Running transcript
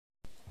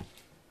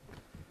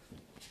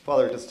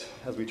Father, just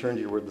as we turn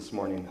to your word this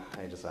morning,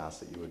 I just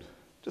ask that you would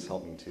just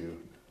help me to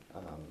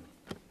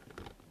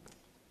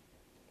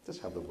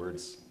just have the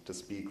words to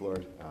speak,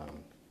 Lord.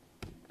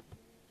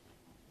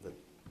 That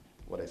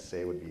what I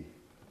say would be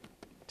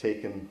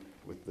taken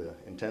with the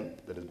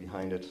intent that is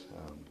behind it,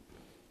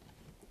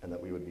 and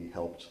that we would be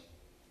helped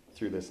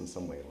through this in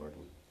some way, Lord.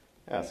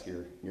 We ask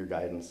your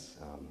guidance,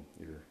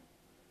 your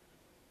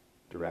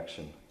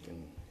direction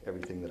in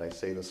everything that I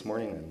say this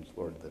morning, and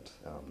Lord, that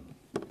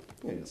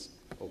you just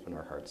open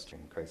our hearts to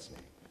in Christ's name.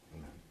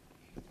 Amen.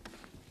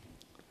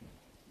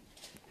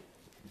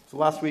 So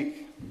last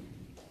week,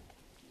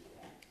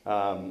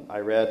 I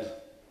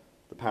read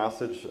the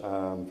passage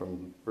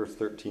from verse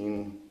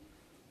 13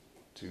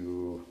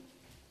 to,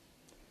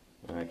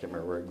 I can't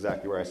remember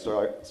exactly where I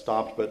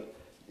stopped, but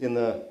in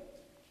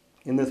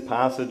this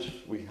passage,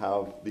 we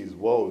have these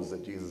woes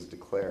that Jesus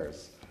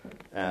declares.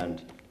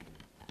 And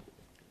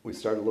we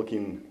started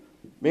looking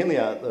mainly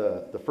at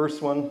the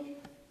first one.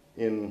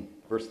 In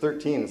verse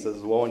 13, it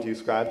says, "Woe unto you,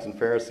 scribes and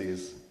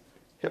Pharisees,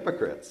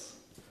 hypocrites!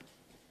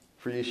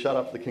 For ye shut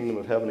up the kingdom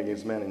of heaven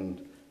against men,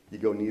 and ye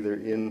go neither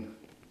in,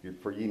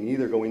 for ye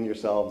neither go in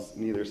yourselves,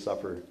 neither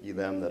suffer ye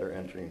them that are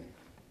entering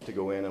to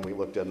go in." And we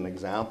looked at an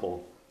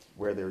example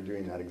where they were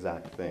doing that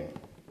exact thing.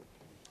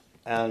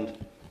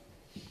 And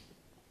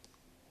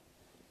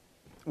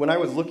when I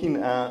was looking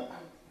at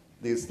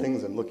these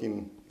things and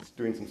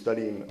doing some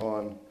studying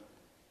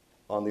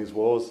on these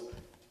woes,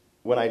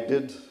 when I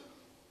did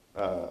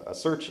a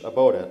search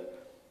about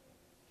it,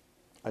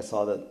 I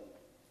saw that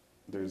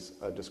there's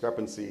a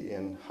discrepancy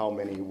in how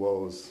many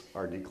woes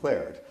are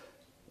declared.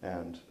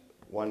 And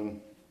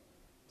one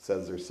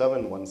says there's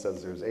 7, one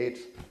says there's 8,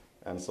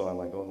 and so I'm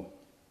like, oh,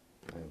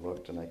 I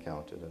looked and I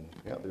counted, and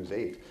yeah, there's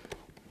 8.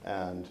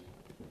 And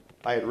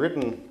I had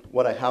written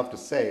what I have to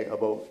say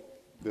about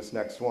this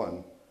next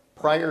one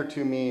prior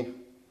to me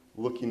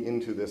looking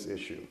into this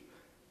issue.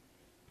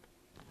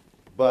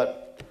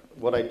 But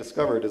what I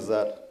discovered is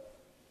that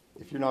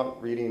if you're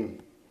not reading,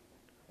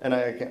 and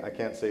I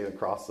can't say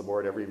across the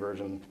board every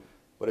version,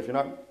 but if you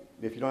don't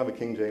have a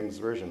King James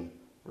version,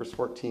 verse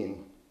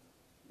 14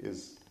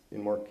 is,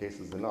 in more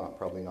cases than not,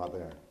 probably not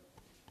there.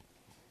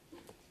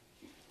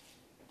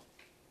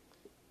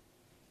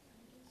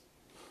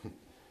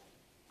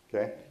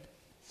 Okay?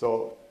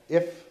 So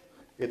if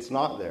it's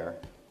not there,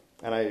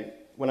 and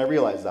when I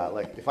realized that,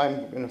 like if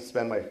I'm going to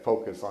spend my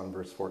focus on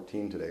verse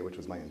 14 today, which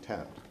was my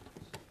intent,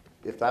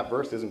 if that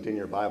verse isn't in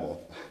your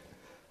Bible,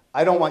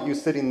 I don't want you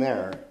sitting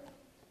there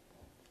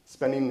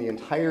spending the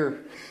entire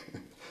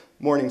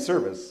morning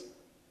service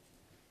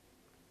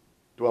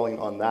dwelling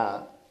on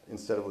that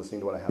instead of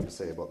listening to what I have to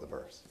say about the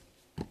verse.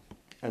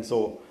 And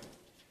so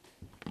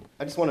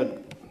I just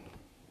wanted,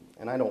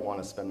 and I don't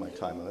want to spend my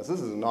time on this. This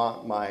is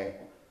not my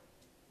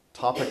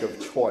topic of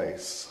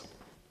choice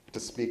to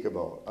speak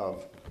about,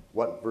 of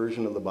what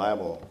version of the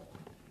Bible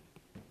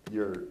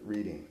you're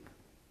reading.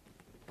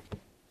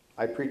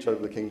 I preach out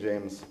of the King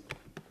James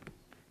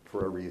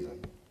for a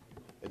reason.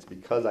 It's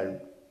because I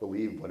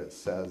believe what it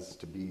says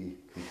to be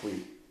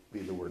completely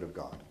the Word of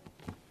God.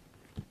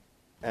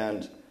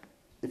 And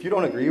if you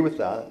don't agree with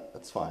that,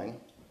 that's fine.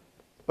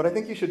 But I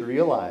think you should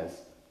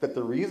realize that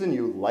the reason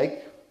you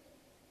like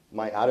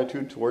my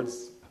attitude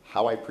towards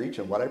how I preach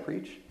and what I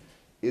preach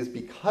is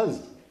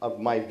because of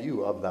my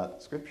view of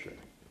that Scripture.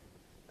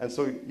 And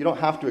so you don't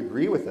have to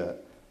agree with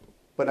it,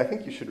 but I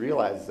think you should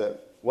realize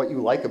that what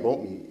you like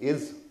about me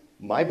is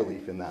my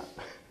belief in that.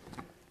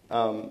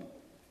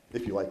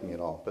 If you like me at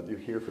all, but you're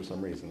here for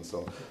some reason,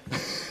 so.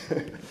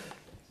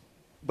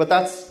 But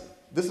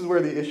this is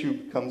where the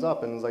issue comes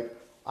up, and it's like,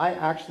 I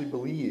actually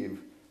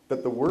believe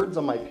that the words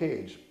on my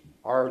page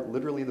are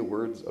literally the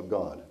words of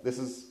God. This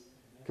is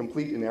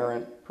complete,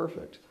 inerrant,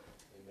 perfect.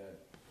 Amen.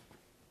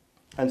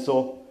 And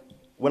so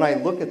when I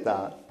look at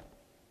that,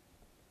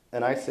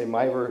 and I say,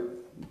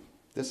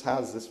 this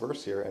has this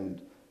verse here,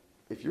 and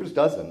if yours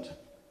doesn't,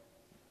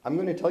 I'm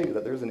going to tell you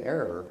that there's an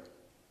error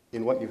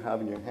in what you have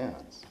in your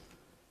hands.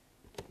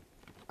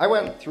 I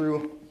went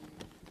through,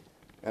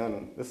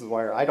 and this is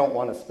why I don't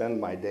want to spend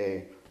my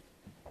day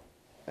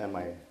and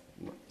my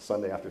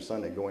Sunday after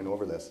Sunday going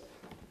over this,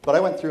 but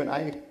I went through and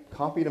I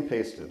copied and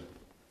pasted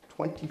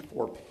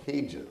 24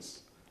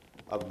 pages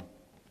of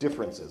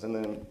differences, and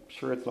then I'm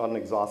sure it's not an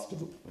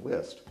exhaustive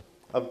list,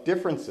 of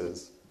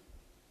differences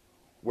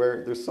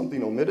where there's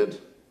something omitted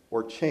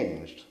or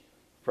changed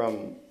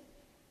from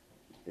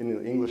in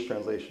the English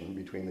translation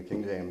between the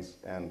King James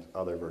and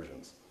other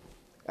versions.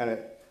 And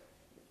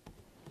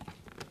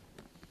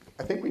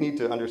I think we need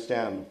to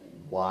understand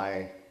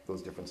why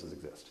those differences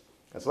exist.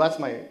 And so that's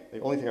the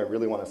only thing I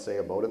really want to say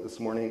about it this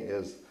morning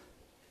is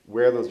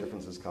where those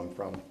differences come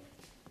from.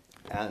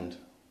 And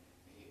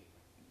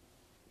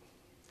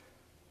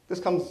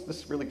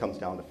this really comes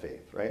down to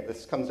faith, right?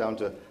 This comes down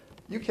to,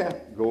 you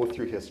can't go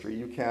through history,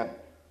 you can't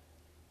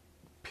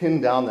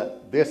pin down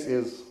that this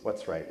is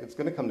what's right. It's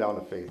going to come down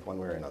to faith one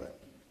way or another.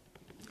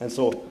 And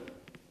so,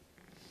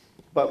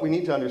 but we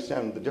need to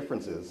understand the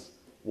differences,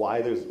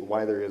 why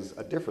there is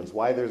a difference,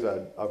 why there's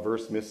a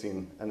verse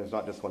missing, and there's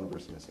not just one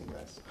verse missing,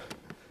 guys.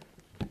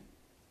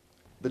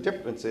 The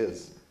difference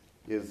is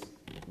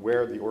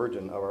where the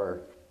origin of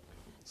our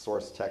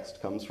source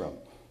text comes from.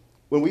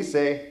 When we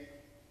say,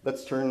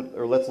 let's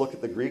look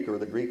at the Greek, or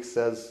the Greek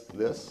says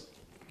this,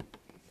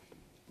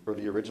 or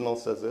the original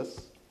says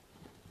this,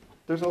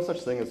 there's no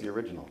such thing as the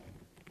original.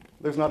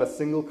 There's not a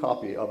single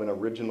copy of an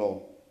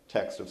original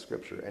text of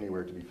Scripture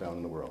anywhere to be found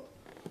in the world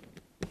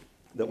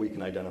that we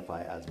can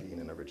identify as being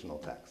an original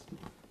text.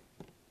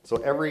 So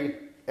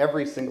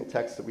every single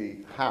text that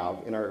we have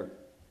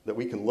that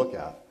we can look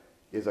at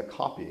is a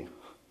copy,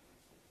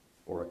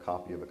 or a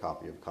copy of a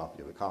copy of a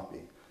copy of a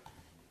copy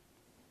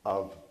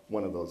of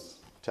one of those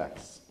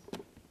texts.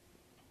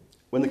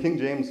 When the King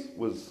James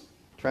was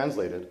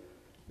translated,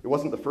 it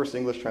wasn't the first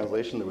English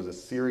translation. There was a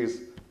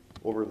series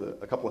over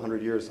a couple of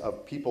hundred years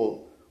of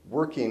people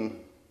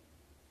working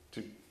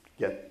to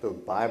get the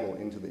Bible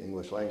into the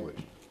English language.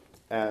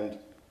 And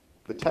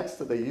the text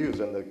that they use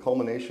and the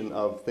culmination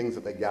of things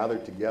that they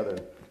gathered together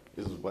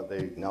is what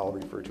they now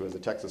refer to as the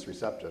Textus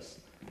Receptus.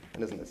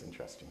 And isn't this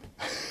interesting?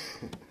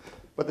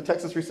 But the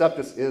Textus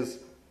Receptus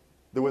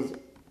there was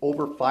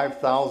over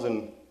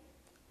 5,000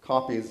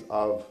 copies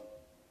of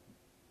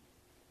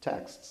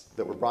texts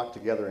that were brought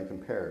together and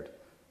compared.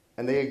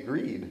 And they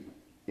agreed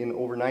in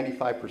over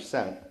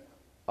 95%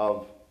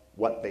 of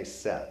what they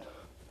said.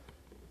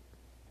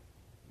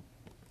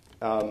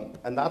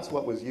 And that's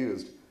what was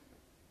used.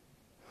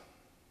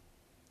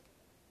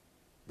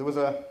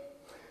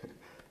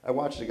 I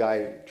watched a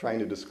guy trying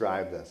to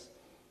describe this.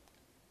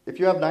 If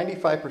you have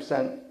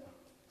 95%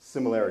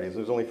 similarities,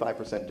 there's only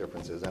 5%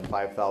 differences, and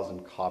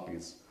 5,000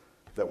 copies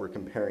that we're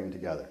comparing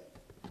together.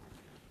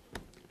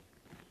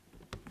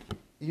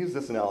 He used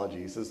this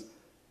analogy. He says,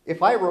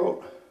 if I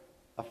wrote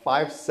a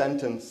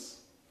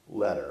 5-sentence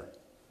letter,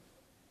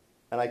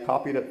 and I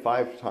copied it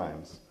 5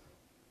 times,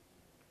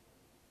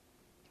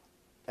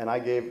 and I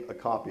gave a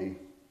copy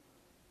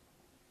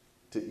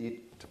to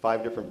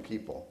 5 different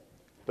people,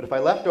 but if I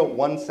left out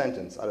 1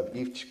 sentence out of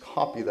each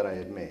copy that I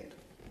had made,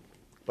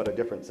 but a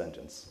different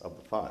sentence of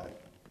the 5,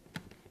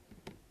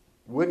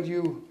 would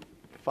you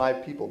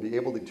 5 people be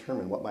able to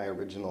determine what my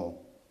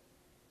original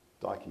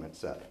document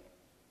said?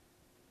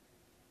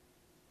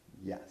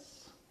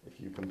 Yes. If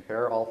you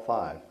compare all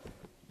 5,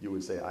 you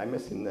would say, I'm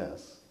missing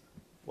this.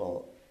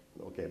 Well,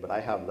 okay, but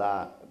I have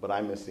that, but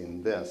I'm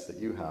missing this that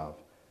you have.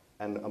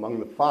 And among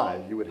the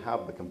 5, you would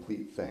have the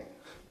complete thing.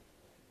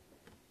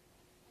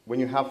 When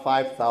you have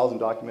 5,000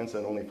 documents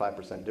and only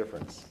 5%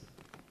 difference,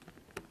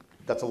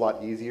 that's a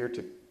lot easier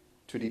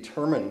to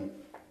determine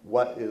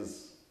what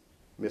is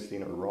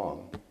missing or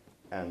wrong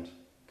and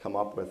come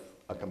up with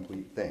a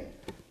complete thing.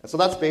 And so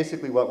that's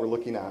basically what we're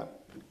looking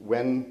at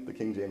when the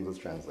King James was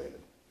translated.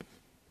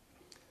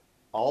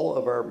 All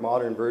of our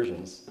modern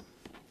versions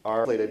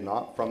are translated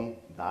not from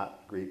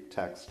that Greek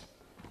text.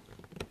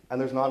 And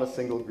there's not a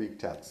single Greek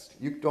text.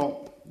 You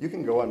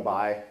can go and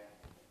buy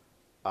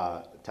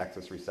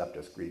Textus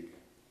Receptus Greek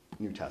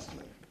New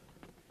Testament.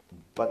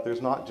 But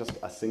there's not just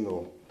a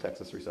single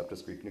Textus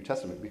Receptus Greek New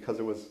Testament, because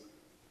it was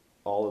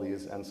all of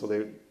these, and so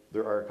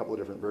there are a couple of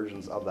different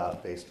versions of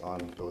that based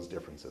on those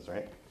differences,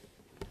 right?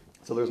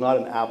 So there's not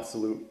an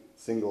absolute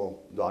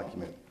single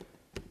document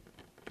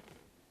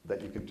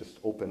that you could just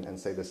open and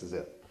say, this is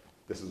it.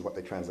 This is what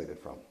they translated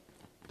from.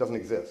 It doesn't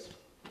exist.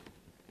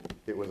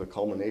 It was a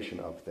culmination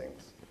of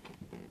things.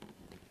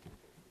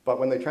 But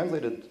when they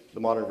translated the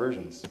modern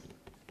versions,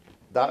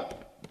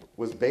 that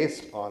was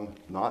based on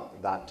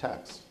not that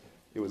text.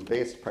 It was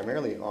based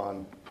primarily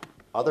on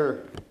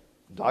other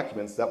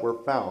documents that were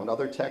found,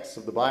 other texts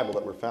of the Bible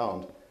that were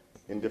found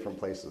in different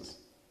places.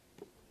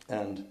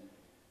 And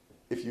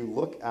if you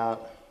look at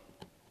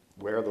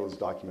where those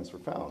documents were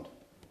found,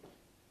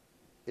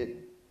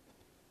 it's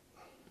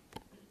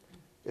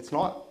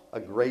not a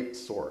great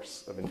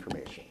source of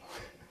information.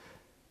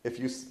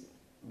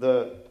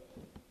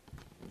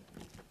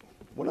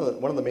 One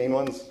of the main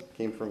ones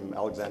came from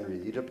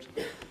Alexandria, Egypt,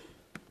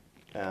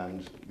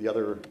 and the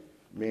other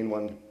main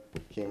one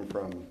came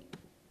from,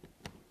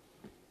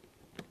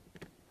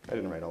 I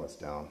didn't write all this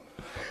down,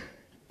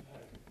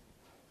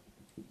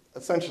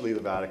 essentially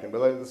the Vatican,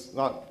 but it's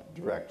not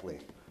directly,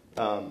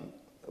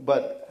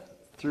 but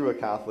through a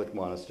Catholic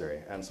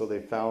monastery. And so they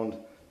found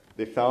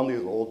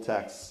these old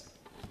texts,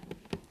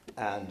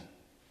 and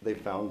they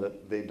found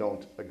that they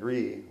don't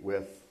agree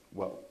with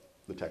what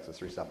the Textus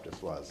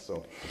Receptus was.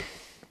 So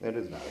it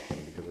is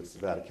Vatican, because it's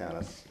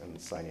Vaticanus and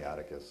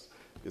Sinaiticus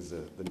is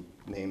the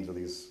names of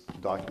these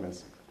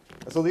documents.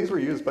 And so these were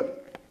used,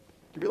 but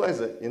you realize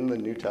that in the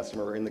New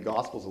Testament, or in the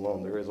Gospels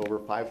alone, there is over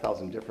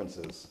 5,000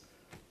 differences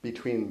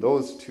between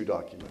those 2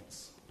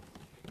 documents.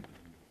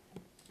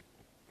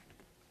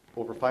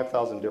 Over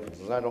 5,000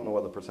 differences. I don't know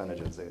what the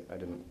percentage is. I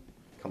didn't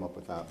come up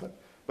with that.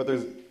 But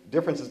there's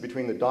differences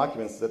between the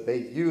documents that they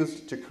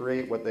used to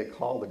create what they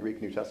call the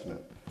Greek New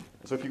Testament.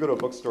 So if you go to a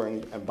bookstore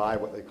and buy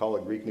what they call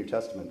a Greek New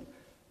Testament,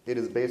 it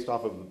is based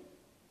off of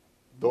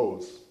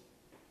those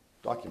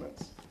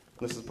documents.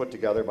 And this is put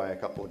together by a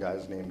couple of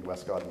guys named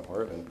Westcott and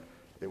Hort, and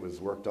it was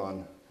worked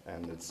on,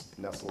 and it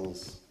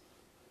nestles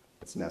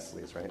It's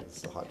Nestle's, right?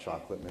 It's the hot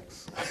chocolate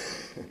mix.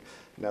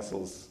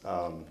 Nestle's,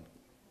 and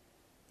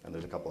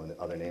there's a couple of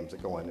other names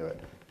that go into it,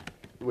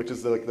 which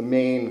is like the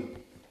main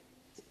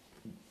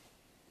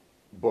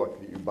book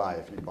that you buy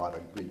if you bought a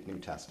Greek New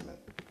Testament.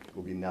 It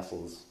will be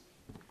Nestle's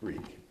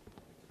Greek.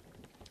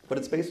 But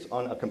it's based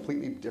on a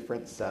completely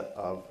different set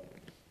of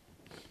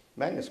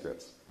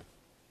manuscripts.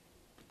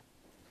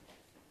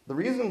 The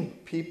reason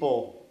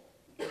people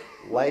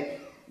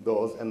like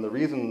those, and the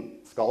reason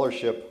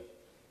scholarship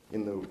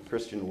in the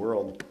Christian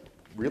world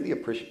really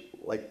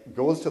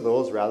goes to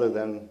those rather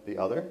than the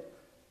other,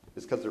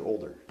 is because they're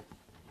older.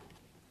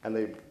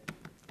 And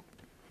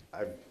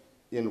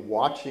in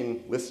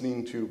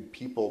listening to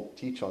people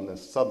teach on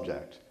this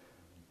subject,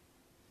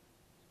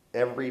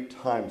 every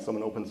time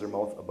someone opens their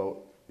mouth about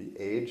the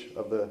age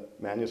of the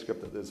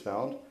manuscript that is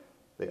found,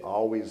 they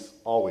always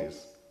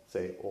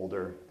say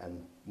older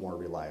and more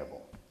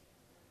reliable.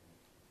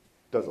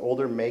 Does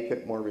older make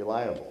it more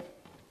reliable?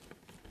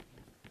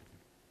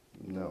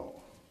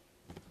 No.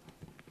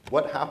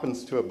 What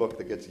happens to a book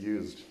that gets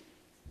used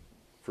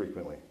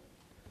frequently?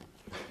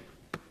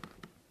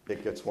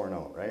 It gets worn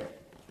out, right?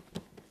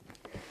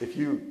 If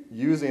you're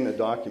using a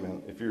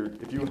document, if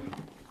you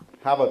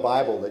have a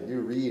Bible that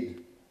you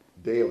read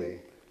daily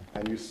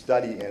and you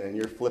study in and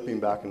you're flipping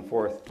back and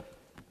forth,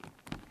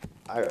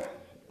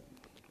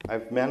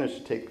 I've managed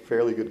to take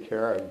fairly good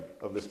care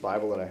of this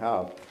Bible that I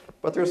have,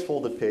 but there's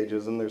folded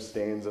pages and there's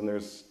stains and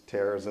there's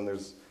tears and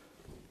there's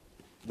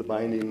the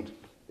binding.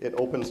 It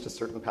opens to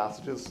certain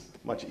passages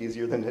much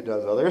easier than it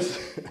does others.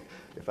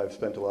 If I've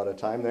spent a lot of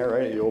time there,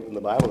 right? You open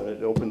the Bible and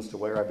it opens to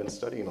where I've been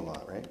studying a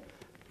lot, right?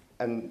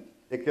 And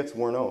it gets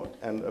worn out,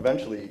 and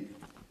eventually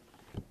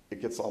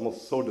it gets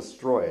almost so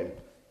destroyed.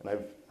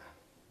 And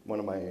one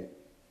of my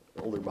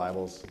older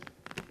Bibles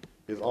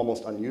is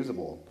almost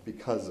unusable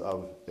because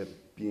of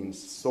it being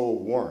so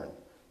worn.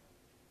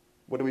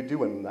 What do we do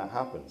when that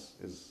happens?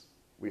 Is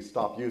we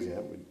stop using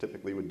it. We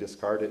typically would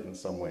discard it in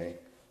some way,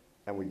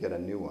 and we get a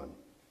new one.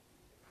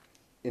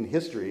 In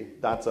history,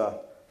 that's a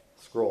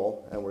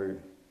scroll,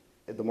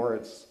 and the more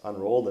it's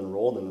unrolled and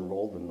rolled and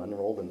rolled and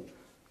unrolled and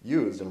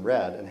used and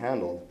read and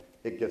handled,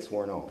 it gets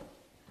worn out.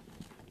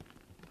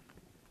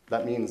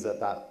 That means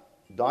that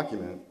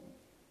document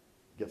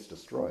gets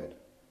destroyed.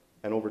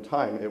 And over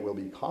time, it will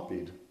be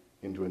copied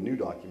into a new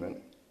document,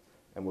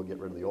 and we'll get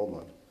rid of the old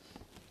one.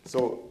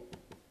 So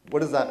what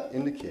does that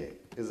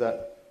indicate? Is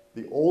that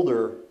the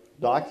older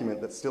document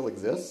that still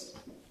exists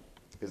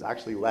is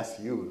actually less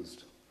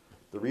used.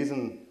 The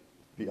reason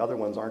the other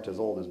ones aren't as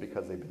old is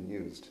because they've been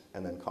used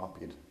and then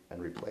copied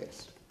and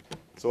replaced.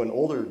 So an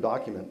older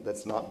document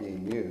that's not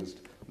being used,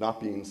 not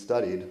being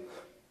studied,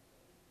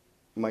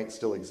 might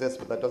still exist,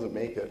 but that doesn't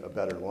make it a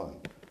better one.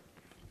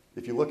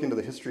 If you look into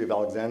the history of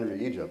Alexandria,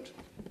 Egypt,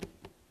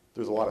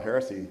 there's a lot of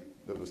heresy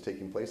that was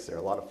taking place there,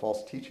 a lot of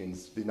false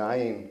teachings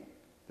denying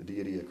the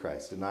deity of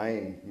Christ,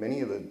 denying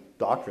many of the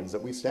doctrines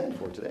that we stand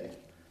for today.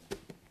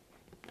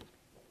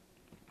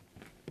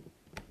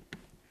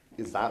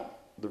 Is that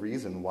the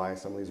reason why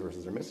some of these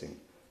verses are missing?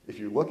 If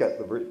you look at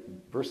the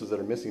verses that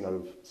are missing out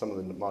of some of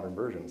the modern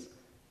versions,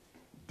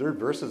 they're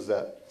verses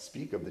that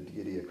speak of the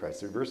deity of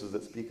Christ. They're verses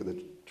that speak of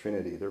the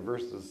Trinity. They're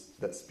verses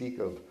that speak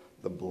of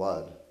the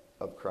blood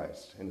of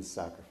Christ and his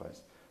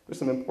sacrifice. There's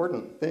some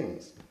important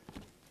things.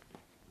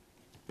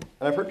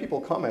 And I've heard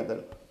people comment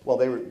that, well,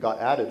 got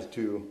added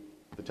to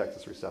the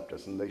Textus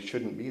Receptus and they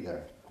shouldn't be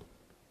there.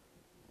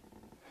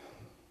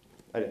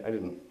 I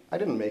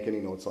didn't make any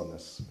notes on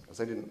this because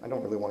I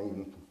don't really want to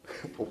even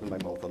open my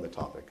mouth on the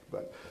topic.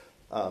 But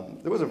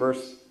there was a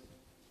verse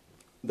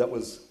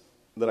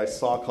that I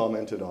saw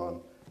commented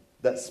on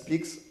that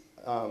speaks.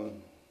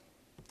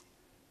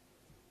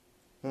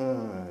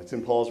 It's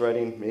in Paul's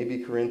writing, maybe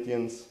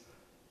Corinthians,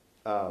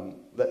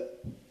 that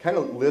kind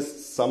of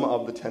lists some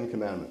of the 10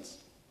 Commandments.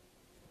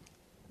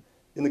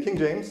 In the King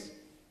James,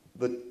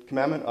 the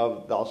commandment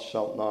of thou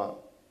shalt not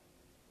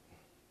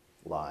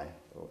lie,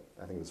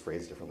 I think it was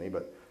phrased differently,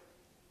 but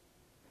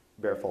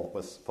bear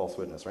false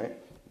witness, right?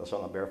 Thou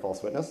shalt not bear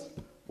false witness,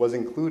 was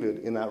included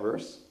in that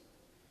verse.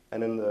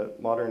 And in the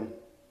modern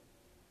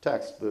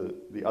text,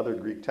 the other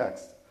Greek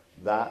text,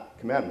 that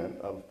commandment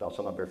of thou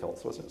shalt not bear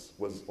false witness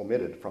was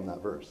omitted from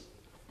that verse.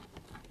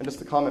 And just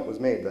the comment was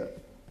made that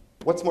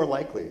what's more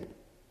likely?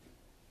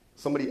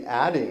 Somebody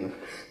adding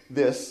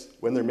this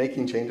when they're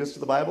making changes to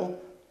the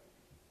Bible,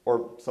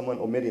 or someone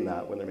omitting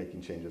that when they're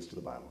making changes to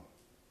the Bible,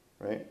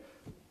 right?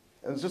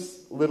 And it's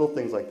just little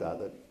things like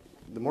that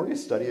the more you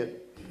study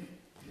it,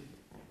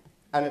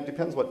 and it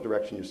depends what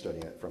direction you're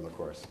studying it from, of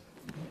course.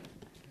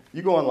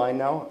 You go online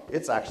now,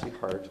 it's actually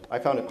hard. I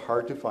found it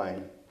hard to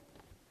find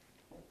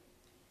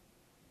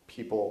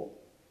people,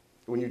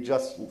 when you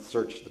just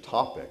search the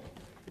topic,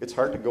 it's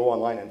hard to go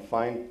online and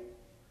find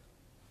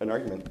an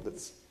argument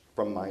that's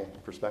from my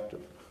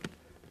perspective.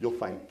 You'll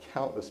find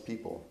countless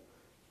people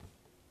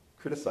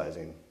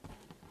criticizing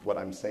what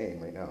I'm saying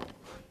right now.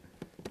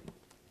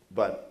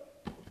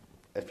 But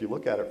if you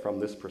look at it from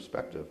this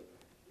perspective,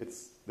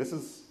 this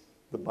is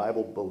the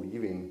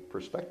Bible-believing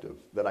perspective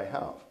that I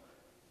have.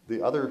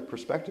 The other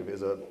perspective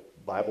is a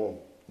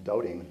Bible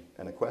doubting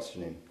and a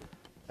questioning.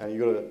 And you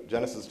go to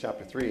Genesis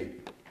chapter 3.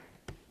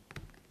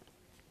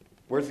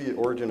 Where's the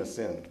origin of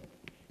sin?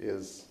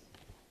 Is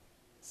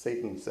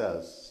Satan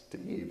says to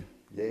Eve,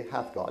 "Yea,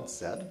 hath God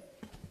said?"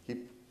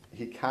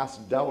 He casts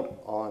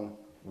doubt on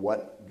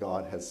what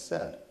God has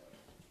said,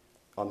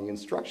 on the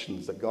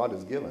instructions that God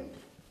has given.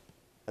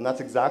 And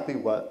that's exactly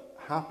what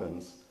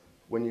happens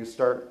when you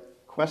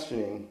start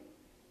questioning,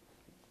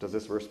 does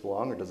this verse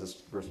belong or does this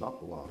verse not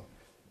belong?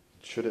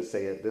 Should it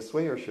say it this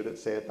way or should it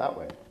say it that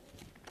way?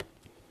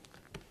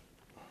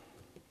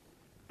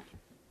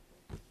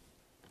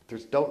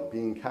 There's doubt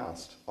being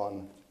cast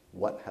on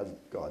what has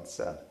God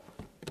said.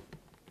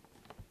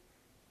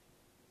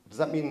 Does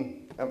that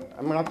mean,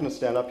 I'm not going to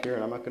stand up here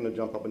and I'm not going to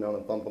jump up and down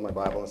and thump on my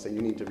Bible and say,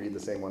 you need to read the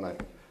same one.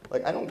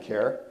 I don't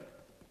care,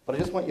 but I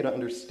just want you to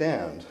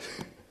understand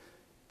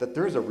that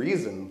there's a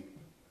reason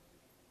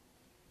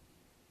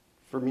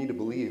for me to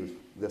believe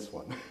this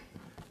one.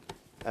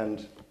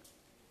 And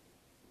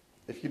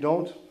if you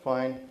don't,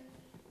 fine,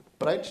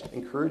 but I just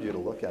encourage you to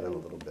look at it a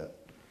little bit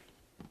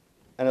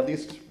and at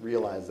least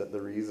realize that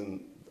the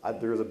reason,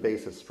 there is a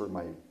basis for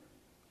my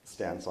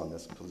stance on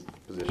this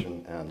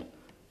position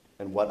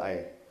and what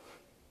I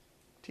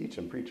teach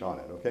and preach on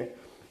it, okay?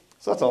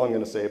 So that's all I'm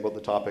going to say about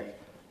the topic.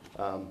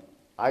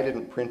 I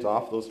didn't print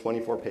off those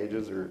 24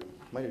 pages, or it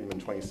might have even been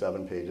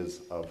 27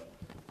 pages of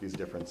these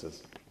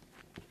differences.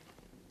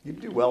 You'd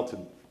do well to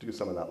do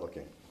some of that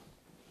looking.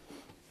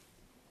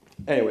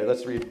 Anyway,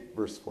 let's read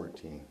verse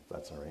 14, if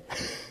that's all right.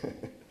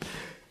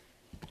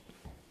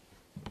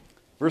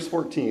 Verse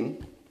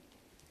 14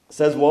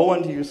 says, "Woe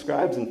unto you,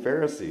 scribes and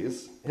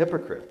Pharisees,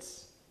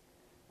 hypocrites!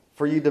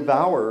 For ye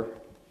devour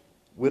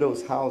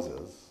widows'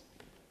 houses,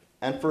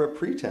 and for a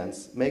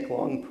pretense make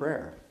long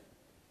prayer.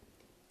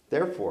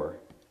 Therefore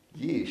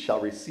ye shall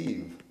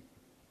receive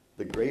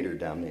the greater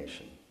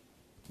damnation."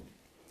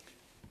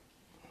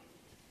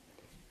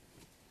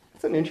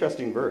 It's an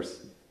interesting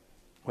verse.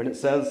 When it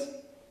says,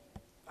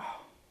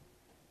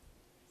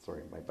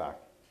 sorry, my back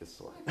is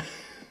sore.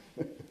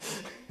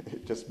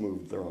 It just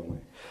moved the wrong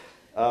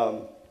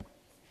way.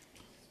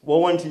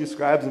 "Woe unto you,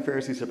 scribes and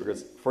Pharisees,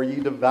 hypocrites, for ye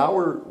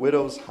devour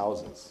widows'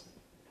 houses."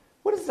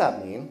 What does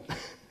that mean?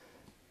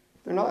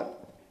 They're not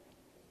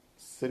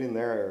sitting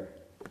there,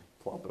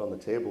 plop it on the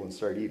table and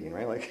start eating,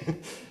 right? Like,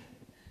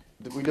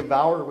 we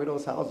devour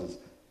widows' houses.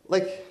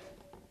 Like,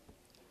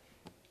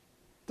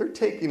 they're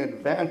taking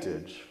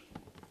advantage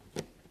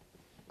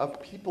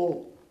of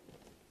people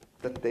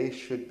that they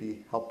should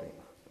be helping.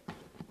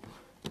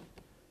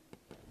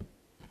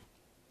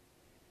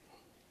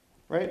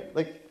 Right?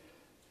 Like,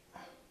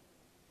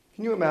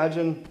 can you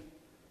imagine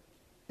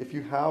if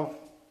you have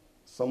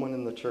someone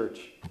in the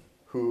church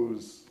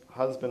whose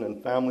husband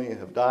and family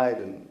have died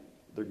and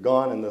they're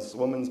gone and this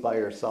woman's by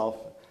herself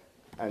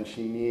and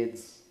she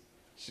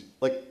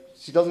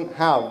doesn't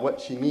have what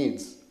she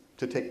needs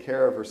to take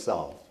care of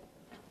herself.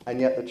 And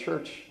yet the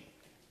church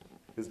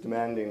is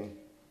demanding,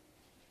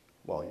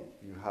 well,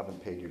 you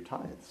haven't paid your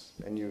tithes.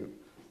 And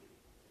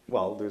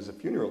there's a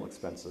funeral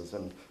expenses.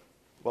 And,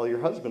 well,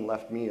 your husband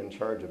left me in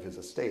charge of his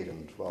estate.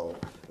 And, well,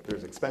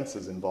 there's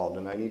expenses involved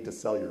and I need to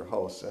sell your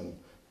house. And,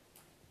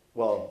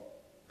 well,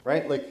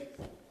 right? Like,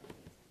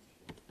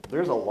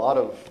 there's a lot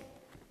of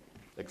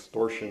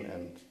extortion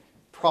and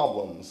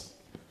problems.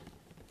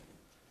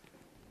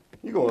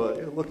 You go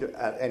look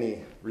at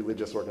any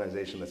religious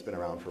organization that's been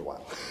around for a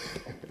while.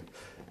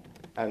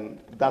 And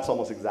that's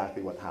almost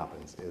exactly what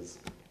happens, is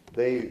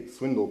they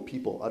swindle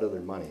people out of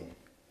their money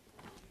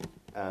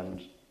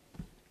and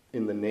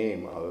in the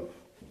name of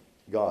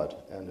God.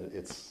 And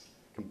it's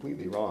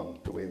completely wrong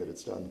the way that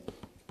it's done.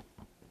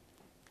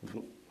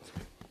 You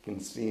can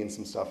see in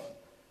some stuff.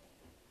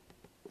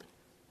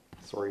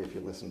 Sorry if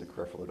you listen to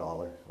Creflo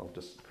Dollar. I'll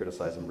just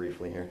criticize him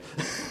briefly here.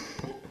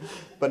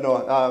 But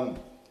no,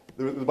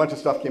 there was a bunch of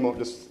stuff came up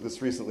just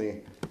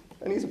recently.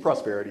 And he's a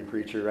prosperity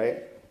preacher,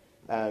 right?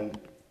 And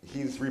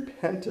he's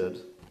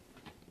repented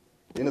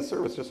in a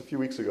service just a few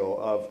weeks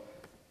ago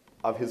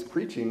of his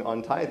preaching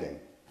on tithing.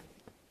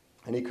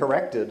 And he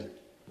corrected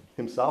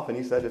himself and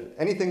he said, if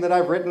anything that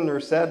I've written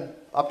or said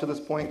up to this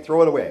point,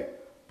 throw it away.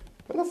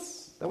 And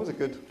that was a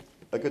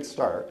good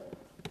start.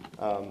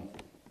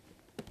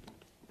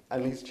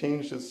 And he's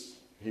changed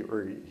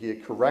he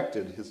had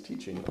corrected his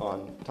teaching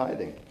on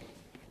tithing.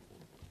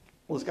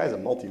 Well, this guy's a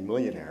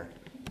multimillionaire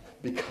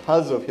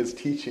because of his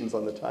teachings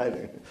on the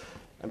tithing.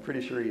 I'm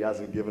pretty sure he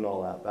hasn't given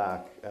all that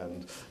back,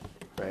 and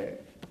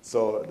right.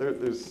 So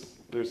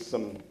there's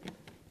some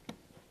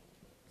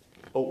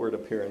outward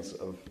appearance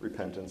of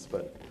repentance,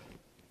 but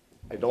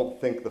I don't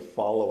think the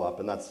follow-up,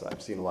 and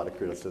I've seen a lot of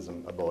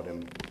criticism about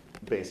him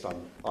based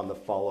on the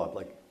follow-up.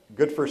 Like,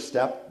 good first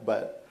step,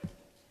 but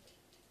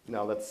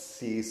now let's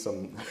see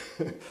some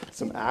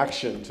some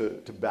action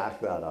to back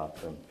that up,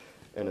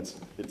 and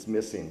it's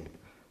missing.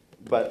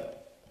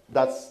 But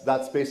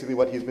that's basically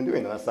what he's been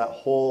doing. And that's that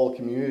whole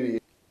community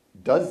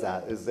does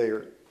that, is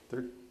they're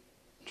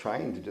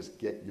trying to just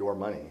get your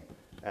money,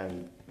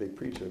 and they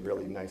preach a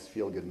really nice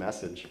feel-good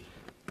message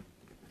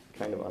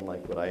kind of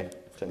unlike what I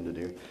tend to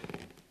do.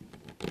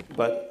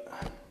 But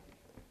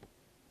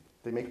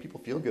they make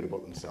people feel good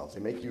about themselves. They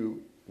make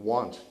you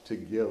want to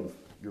give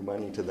your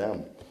money to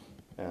them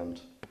and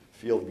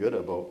feel good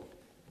about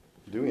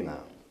doing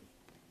that.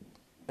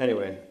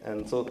 Anyway,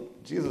 and so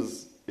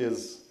Jesus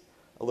is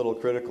a little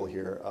critical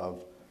here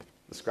of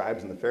the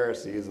scribes and the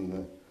Pharisees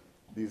and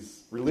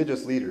these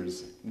religious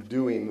leaders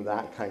doing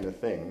that kind of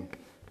thing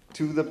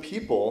to the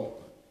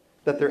people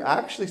that they're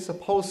actually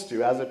supposed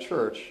to, as a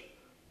church,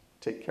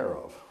 take care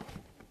of.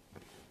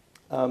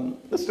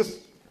 Let's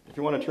just, if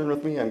you want to turn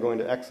with me, I'm going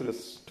to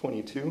Exodus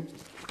 22.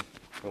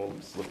 And we'll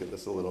just look at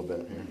this a little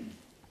bit here.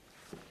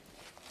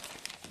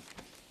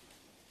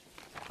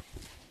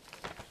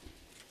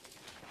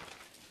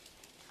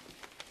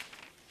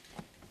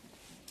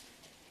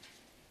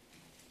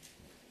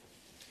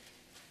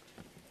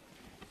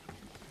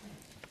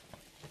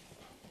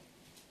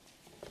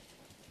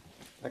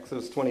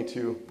 Exodus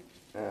 22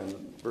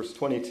 and verse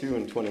 22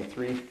 and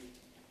 23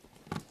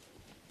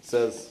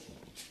 says,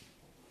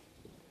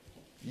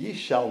 "Ye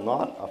shall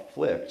not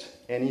afflict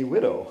any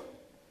widow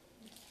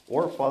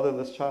or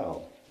fatherless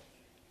child.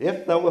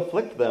 If thou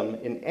afflict them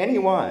in any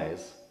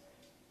wise,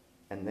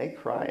 and they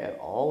cry at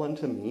all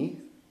unto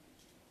me,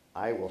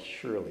 I will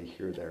surely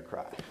hear their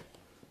cry."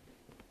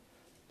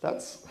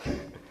 That's,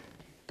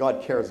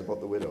 God cares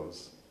about the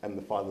widows and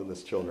the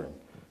fatherless children.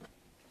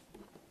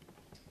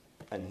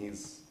 And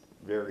he's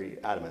very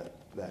adamant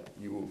that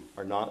you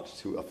are not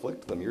to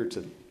afflict them, you're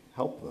to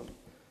help them.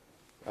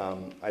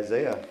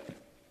 Isaiah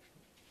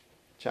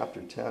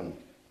chapter 10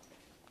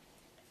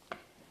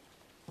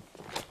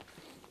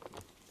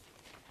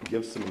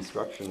 gives some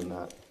instruction in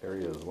that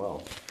area as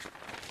well.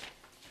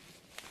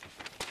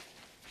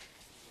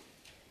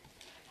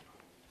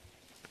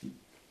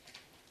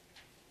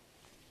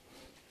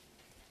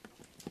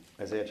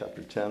 Isaiah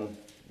chapter 10,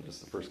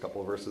 just the first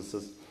couple of verses,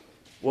 says,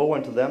 "Woe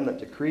unto them that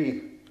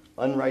decree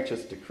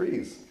unrighteous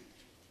decrees,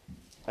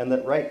 and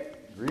that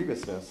write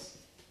grievousness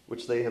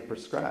which they have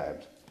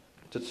prescribed,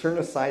 to turn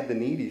aside the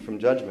needy from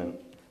judgment,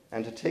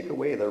 and to take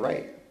away the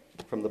right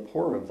from the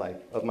poor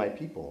of my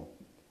people,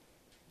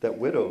 that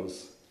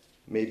widows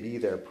may be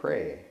their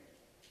prey,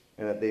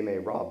 and that they may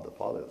rob the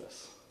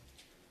fatherless."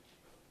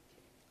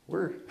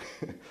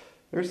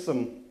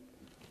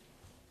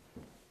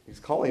 He's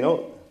calling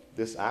out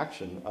this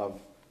action of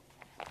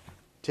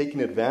taking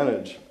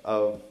advantage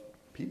of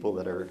people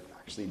that are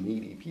actually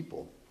needy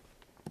people.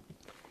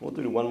 We'll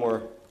do one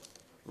more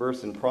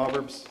verse in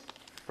Proverbs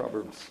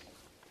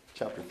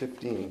chapter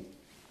 15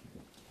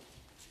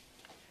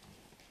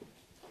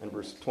 and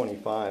verse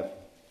 25.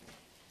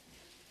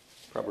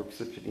 Proverbs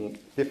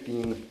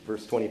 15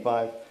 verse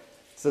 25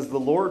 says, "The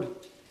Lord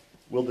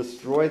will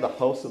destroy the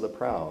house of the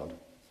proud,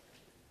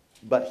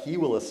 but he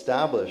will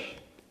establish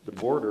the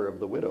border of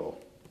the widow."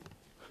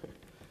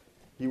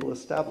 He will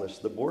establish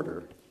the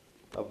border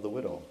of the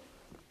widow.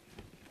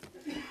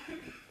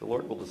 The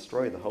Lord will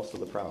destroy the house of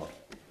the proud.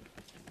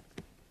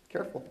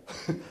 Careful.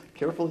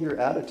 Careful your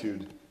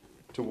attitude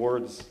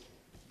towards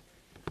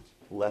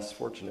less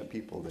fortunate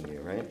people than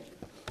you, right?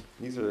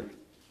 These are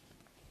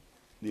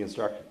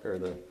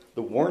the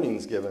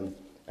warnings given.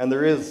 And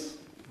there is,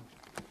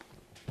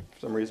 for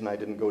some reason I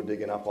didn't go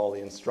digging up all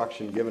the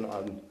instruction given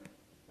on,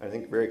 I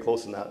think very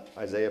close in that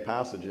Isaiah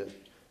passage, it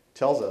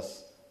tells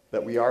us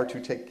that we are to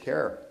take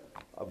care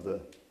of the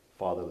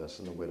fatherless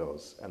and the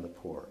widows and the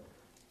poor.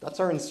 That's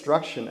our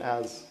instruction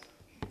and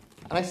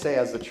I say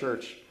as the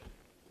church,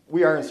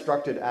 we are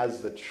instructed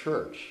as the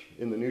church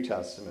in the New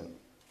Testament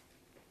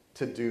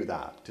to do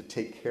that, to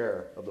take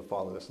care of the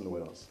fatherless and the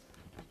widows.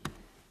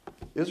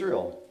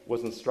 Israel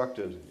was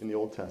instructed in the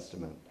Old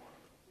Testament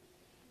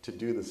to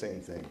do the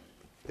same thing.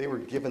 They were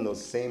given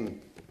those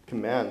same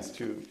commands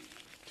to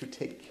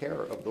take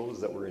care of those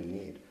that were in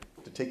need,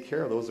 to take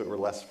care of those that were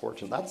less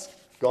fortunate. That's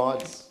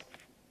God's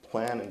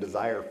plan and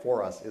desire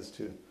for us, is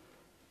to...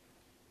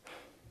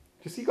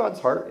 Do you see God's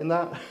heart in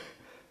that?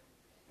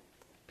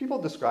 People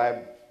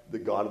describe the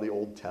God of the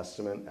Old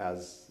Testament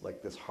as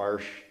like this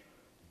harsh,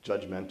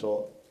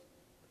 judgmental.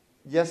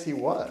 Yes, he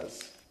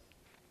was.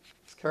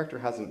 His character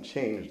hasn't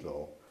changed,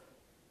 though.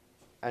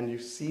 And you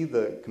see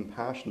the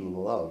compassion and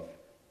love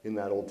in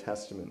that Old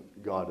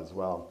Testament God as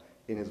well,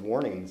 in his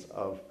warnings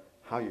of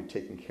how you're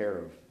taking care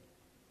of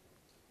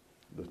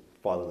the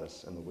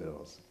fatherless and the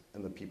widows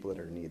and the people that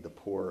are in need, the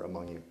poor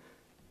among you.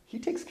 He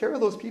takes care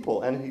of those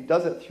people, and he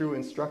does it through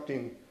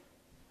instructing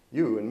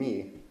you and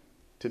me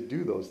to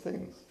do those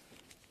things.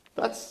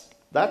 That's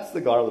the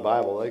God of the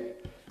Bible.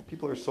 Like,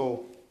 people are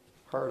so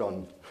hard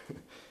on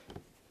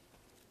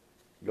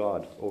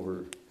God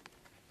over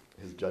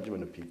his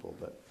judgment of people,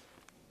 but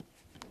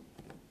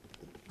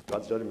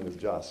God's judgment is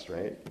just,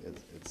 right?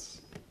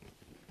 It's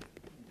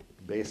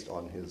based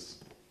on his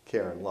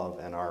care and love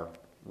and our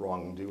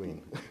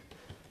wrongdoing.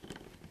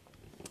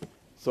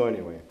 So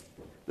anyway,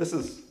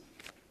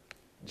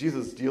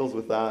 Jesus deals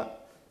with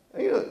that.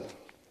 He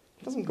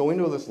doesn't go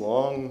into this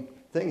long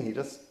thing. He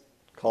just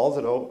calls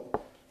it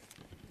out.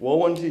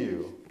 "Woe unto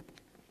you,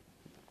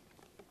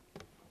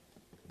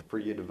 for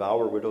ye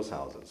devour widows'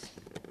 houses."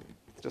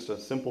 Just a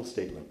simple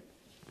statement.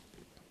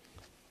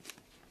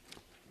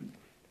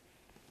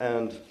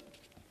 And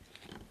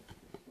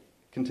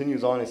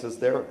continues on, he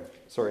says,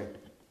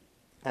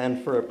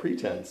 and for a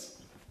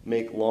pretense,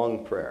 make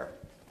long prayer.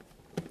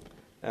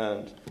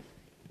 And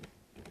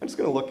I'm just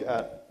going to look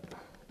at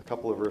a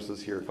couple of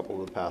verses here, a couple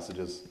of the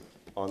passages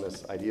on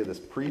this idea, this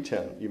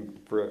pretense.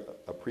 For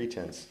a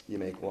pretense, you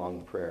make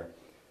long prayer.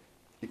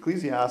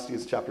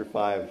 Ecclesiastes chapter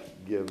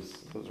 5 gives,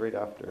 it was right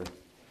after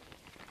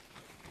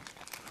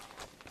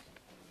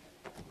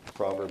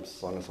Proverbs,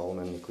 Song of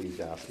Solomon,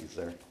 Ecclesiastes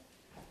there.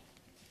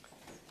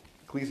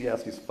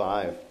 Ecclesiastes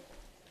 5,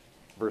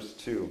 verse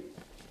 2.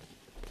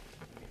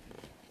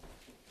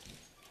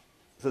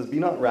 It says, "Be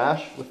not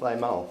rash with thy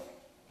mouth,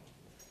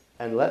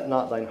 and let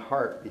not thine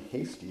heart be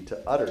hasty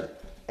to utter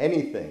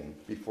anything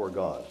before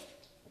God.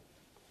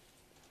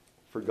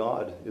 For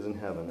God is in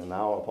heaven, and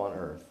thou upon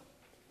earth.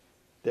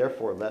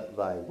 Therefore let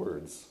thy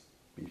words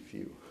be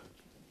few."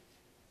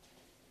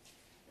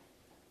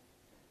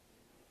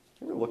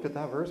 You ever looked at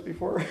that verse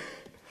before?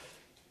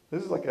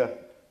 This is like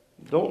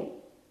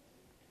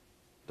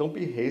don't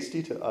be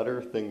hasty to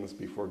utter things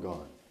before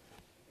God.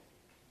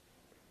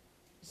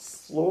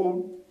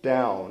 Slow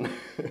down.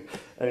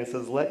 And it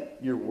says, let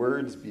your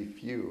words be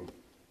few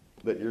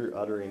that you're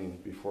uttering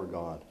before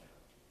God.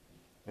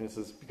 And it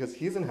says, because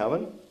he's in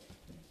heaven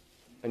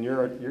and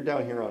you're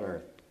down here on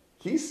earth.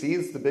 He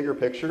sees the bigger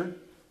picture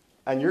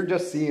and you're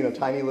just seeing a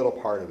tiny little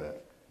part of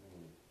it.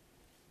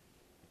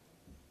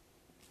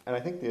 And I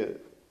think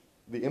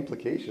the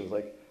implications,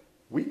 like,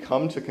 we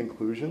come to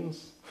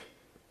conclusions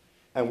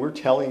and we're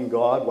telling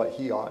God what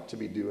he ought to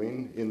be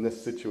doing in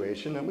this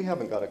situation, and we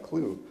haven't got a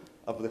clue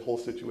of the whole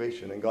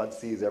situation, and God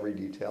sees every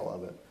detail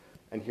of it.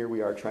 And here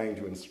we are trying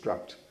to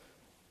instruct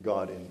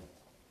God and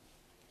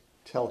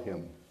tell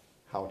him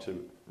how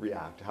to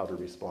react, how to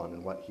respond,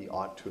 and what he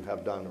ought to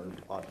have done or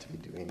ought to be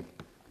doing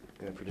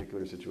in a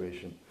particular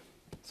situation.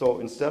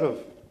 So instead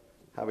of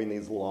having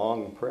these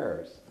long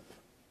prayers,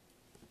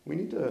 we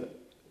need to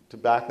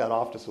back that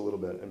off just a little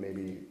bit and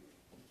maybe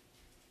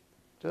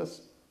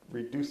just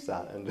reduce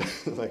that and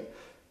like,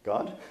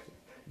 God,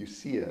 you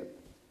see it.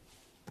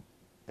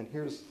 And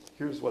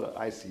here's what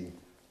I see.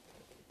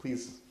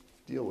 Please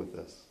deal with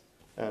this.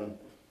 And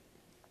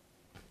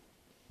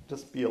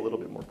just be a little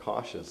bit more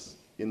cautious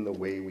in the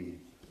way we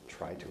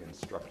try to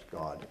instruct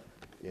God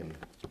in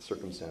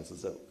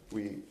circumstances that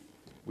we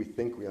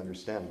think we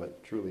understand,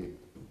 but truly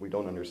we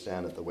don't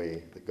understand it the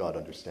way that God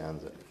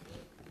understands it.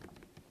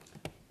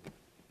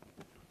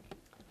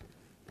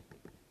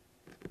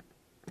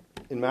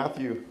 In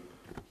Matthew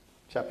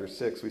chapter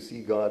 6, we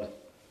see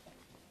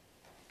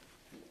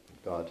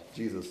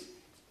Jesus,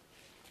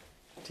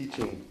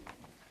 teaching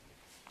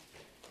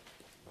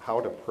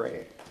how to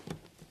pray.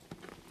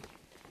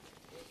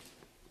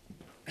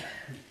 We're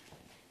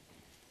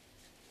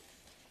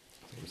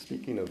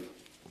speaking of,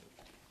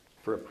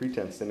 for a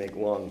pretense, they make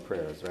long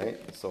prayers, right?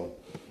 So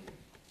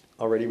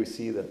already we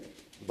see that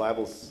the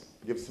Bible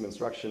gives some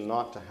instruction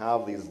not to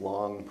have these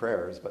long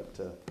prayers, but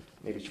to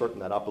maybe shorten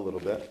that up a little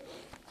bit.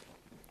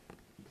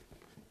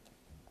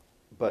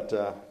 But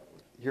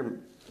here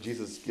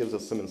Jesus gives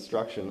us some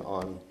instruction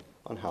on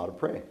how to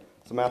pray.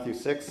 So Matthew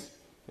 6,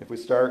 if we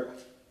start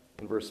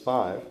in verse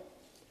 5,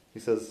 he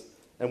says,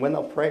 "And when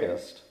thou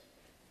prayest,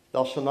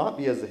 thou shalt not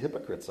be as the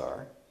hypocrites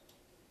are,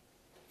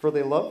 for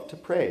they love to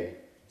pray,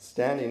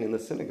 standing in the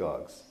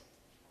synagogues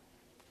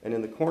and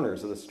in the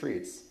corners of the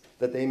streets,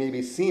 that they may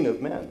be seen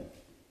of men.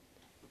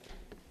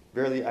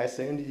 Verily I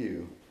say unto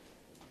you,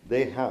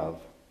 they have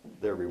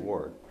their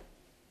reward.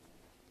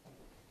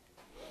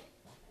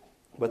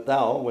 But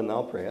thou, when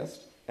thou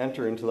prayest,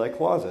 enter into thy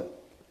closet,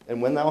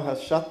 and when thou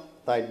hast shut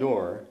thy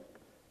door,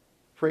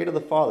 pray to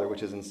the Father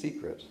which is in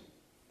secret,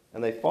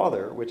 and thy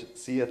Father which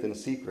seeth in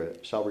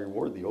secret shall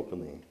reward thee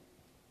openly.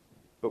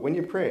 But when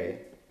you pray,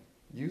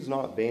 use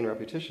not vain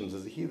repetitions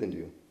as the heathen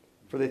do,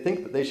 for they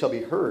think that they shall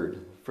be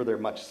heard for their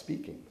much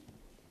speaking.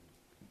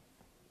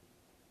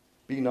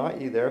 Be not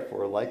ye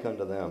therefore like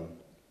unto them,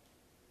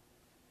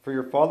 for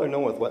your Father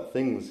knoweth what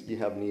things ye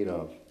have need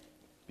of,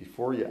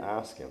 before ye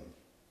ask him.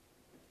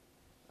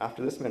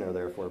 After this manner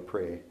therefore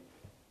pray,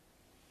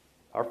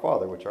 Our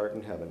Father which art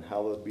in heaven,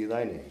 hallowed be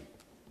thy name.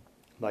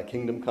 Thy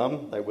kingdom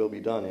come, thy will be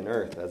done in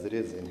earth as it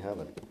is in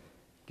heaven.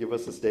 Give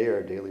us this day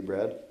our daily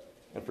bread,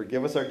 and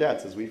forgive us our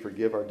debts as we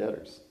forgive our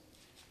debtors.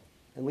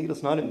 And lead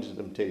us not into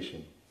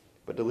temptation,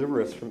 but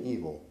deliver us from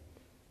evil.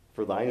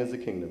 For thine is the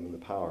kingdom and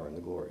the power and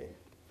the glory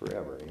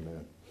forever.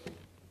 Amen."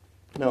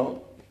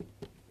 Now,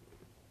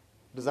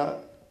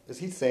 is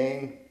he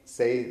saying,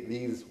 say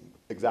these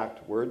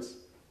exact words?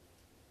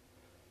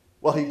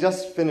 Well, he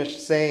just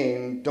finished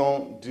saying,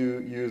 don't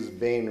use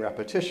vain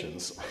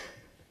repetitions.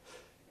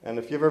 And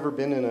if you've ever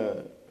been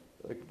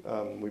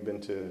in we've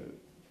been to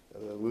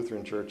a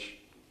Lutheran church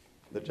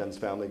that Jen's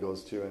family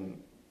goes to,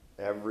 and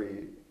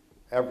every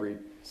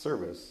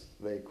service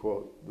they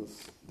quote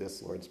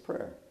this Lord's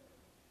Prayer.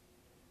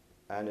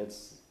 And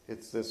it's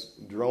this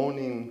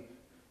droning,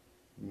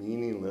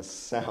 meaningless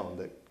sound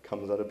that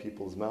comes out of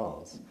people's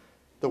mouths.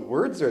 The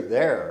words are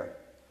there,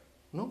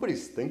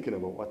 nobody's thinking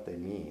about what they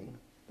mean.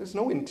 There's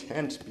no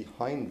intent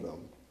behind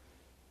them.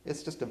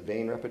 It's just a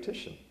vain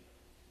repetition.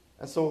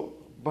 And so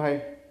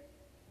by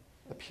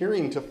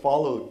appearing to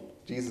follow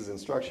Jesus'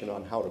 instruction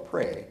on how to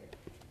pray,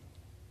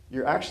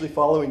 you're actually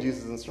following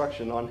Jesus'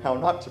 instruction on how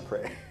not to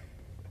pray.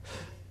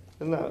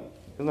 Isn't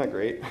that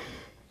great?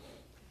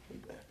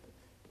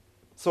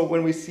 So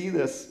when we see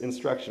this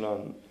instruction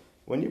on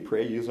when you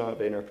pray, use not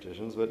vain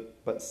repetitions,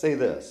 but say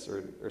this,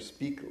 or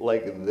speak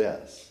like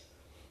this.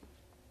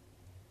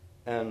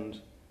 And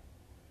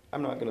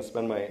I'm not going to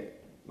spend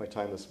my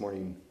time this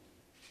morning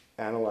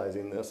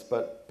analyzing this,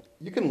 but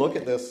you can look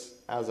at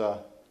this as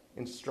a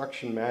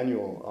instruction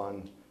manual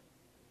on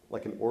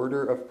like an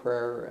order of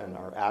prayer and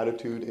our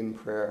attitude in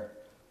prayer.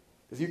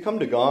 As you come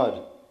to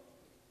God,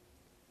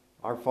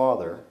 our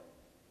Father,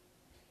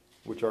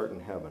 which art in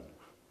heaven,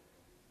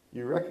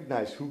 you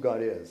recognize who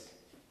God is,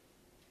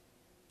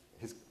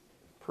 his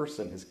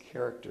person, his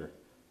character.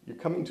 You're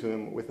coming to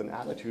him with an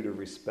attitude of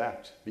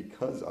respect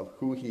because of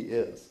who he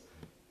is.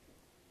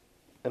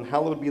 And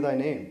hallowed be thy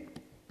name.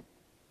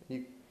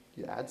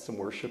 You add some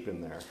worship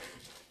in there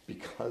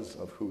because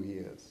of who he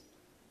is.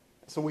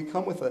 So we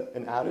come with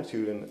an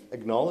attitude and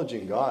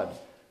acknowledging God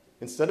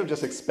instead of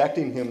just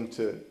expecting him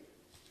to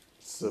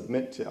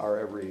submit to our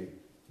every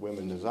whim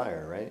and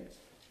desire, right?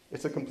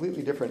 It's a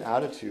completely different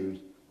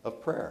attitude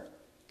of prayer.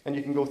 And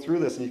you can go through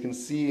this and you can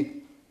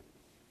see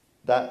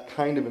that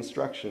kind of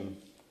instruction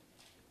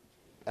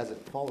as it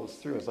follows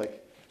through. It's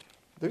like,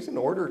 there's an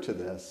order to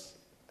this,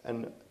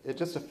 and it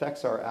just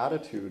affects our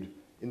attitude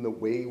in the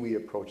way we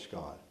approach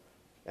God.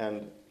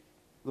 And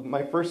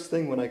my first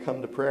thing when I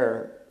come to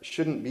prayer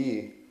shouldn't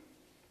be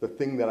the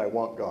thing that I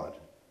want God.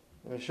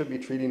 I should be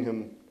treating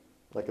him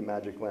like a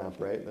magic lamp,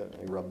 right? That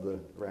I rub the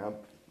lamp,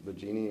 the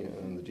genie,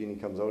 and the genie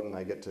comes out and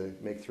I get to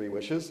make 3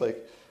 wishes.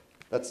 Like,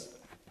 that's,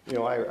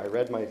 I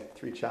read my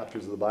 3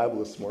 chapters of the Bible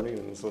this morning,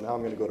 and so now I'm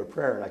going to go to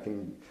prayer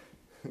and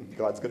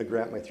God's going to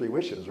grant my 3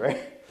 wishes, right?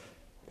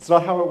 It's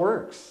not how it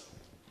works.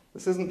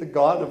 This isn't the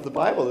God of the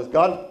Bible.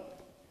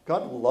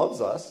 God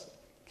loves us,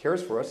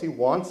 cares for us. He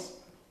wants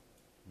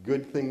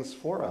good things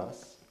for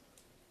us,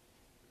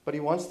 but he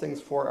wants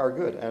things for our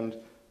good. And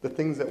the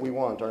things that we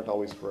want aren't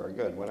always for our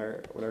good. When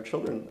our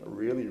children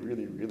really,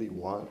 really, really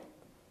want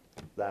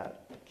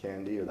that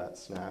candy or that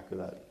snack or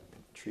that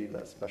treat,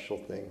 that special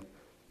thing.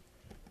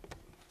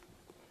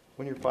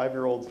 When your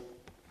 5-year-old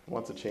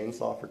wants a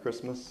chainsaw for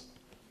Christmas,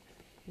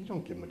 you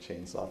don't give him a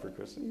chainsaw for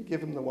Christmas. You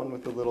give him the one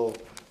with the little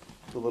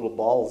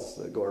balls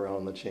that go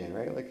around the chain,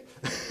 right? Like,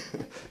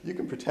 you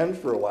can pretend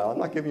for a while. I'm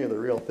not giving you the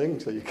real thing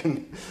so you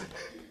can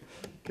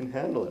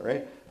handle it,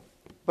 right?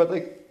 But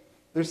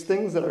there's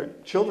things that our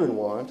children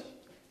want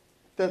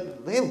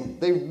that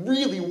they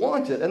really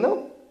want it, and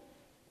they'll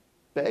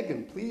beg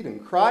and plead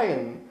and cry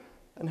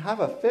and have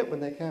a fit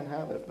when they can't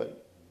have it.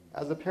 But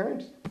as a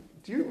parent,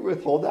 do you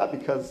withhold that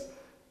because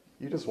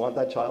you just want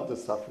that child to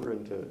suffer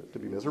and to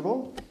be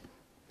miserable?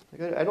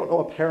 I don't know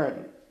a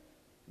parent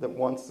that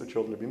wants their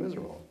children to be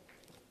miserable.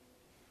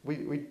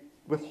 We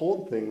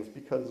withhold things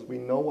because we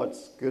know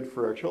what's good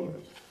for our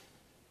children.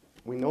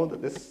 We know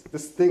that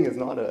this thing is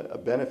not a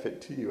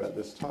benefit to you at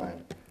this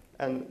time.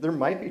 And there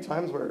might be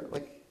times where,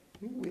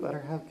 we let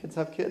our kids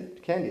have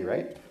candy,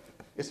 right?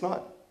 It's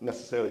not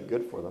necessarily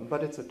good for them,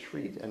 but it's a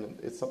treat, and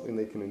it's something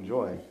they can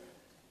enjoy.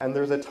 And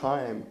there's a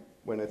time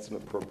when it's an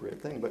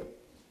appropriate thing. But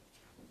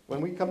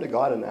when we come to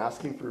God and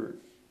asking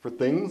for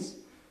things,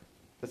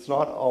 it's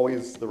not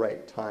always the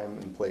right time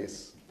and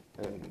place,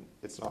 and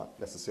it's not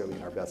necessarily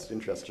in our best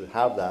interest to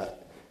have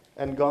that.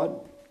 And God,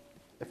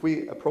 if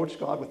we approach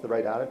God with the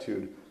right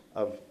attitude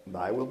of,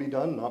 thy will be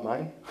done, not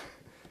mine,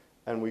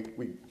 and we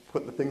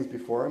put the things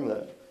before him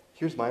that,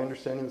 here's my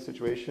understanding of the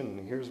situation,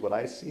 and here's what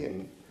I see,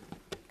 and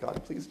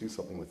God, please do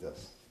something with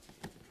this.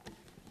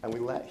 And we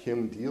let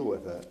him deal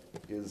with it,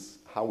 is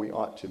how we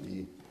ought to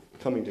be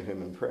coming to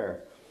him in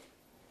prayer.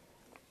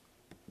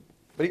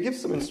 But he gives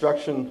some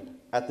instruction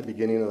at the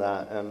beginning of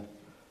that, and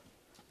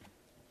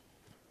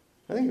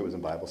I think it was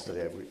in Bible study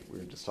we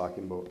were just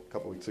talking about a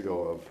couple weeks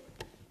ago of,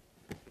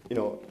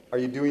 are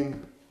you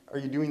doing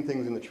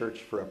things in the church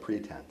for a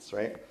pretense,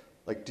 right?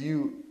 Like, do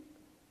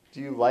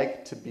you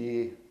like to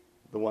be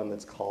the one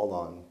that's called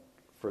on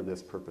for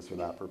this purpose or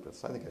that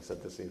purpose? I think I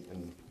said this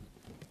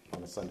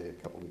on a Sunday a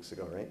couple weeks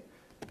ago, right?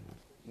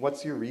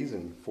 What's your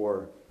reason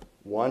for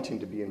wanting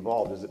to be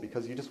involved? Is it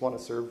because you just want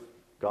to serve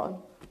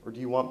God? Or do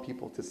you want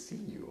people to see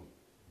you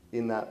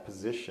in that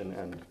position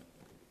and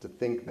to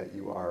think that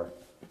you are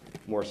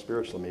more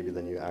spiritual maybe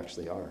than you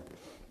actually are?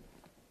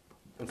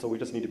 And so we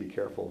just need to be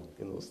careful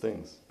in those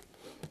things.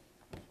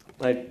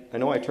 I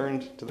know I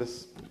turned to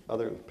this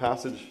other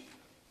passage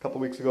a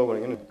couple weeks ago, but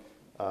I'm going to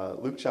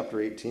Luke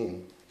chapter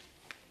 18.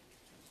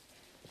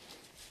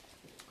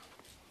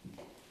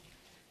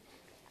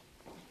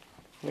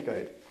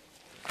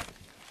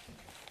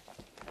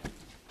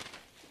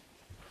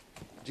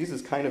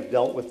 Jesus kind of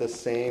dealt with the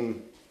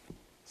same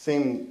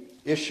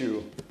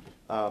issue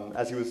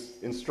as he was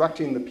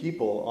instructing the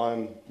people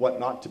on what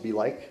not to be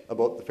like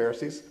about the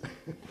Pharisees.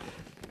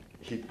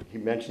 he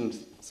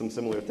mentioned some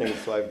similar things,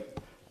 so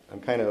I'm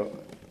kind of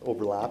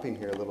overlapping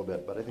here a little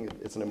bit, but I think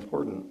it's an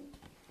important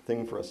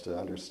thing for us to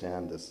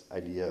understand this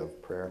idea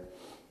of prayer.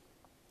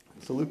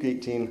 So Luke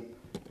 18,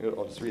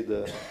 I'll just read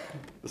the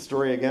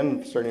story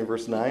again, starting in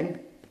verse 9.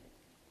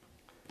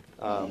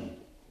 It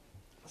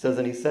says,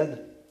 "And he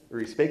said, or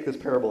he spake this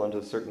parable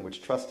unto certain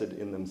which trusted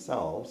in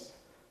themselves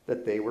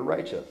that they were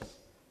righteous,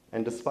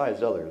 and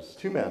despised others.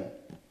 2 men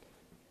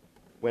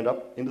went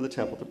up into the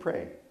temple to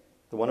pray,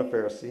 the one a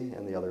Pharisee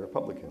and the other a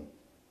publican.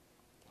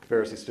 The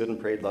Pharisee stood and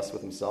prayed thus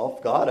with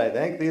himself, God, I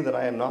thank thee that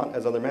I am not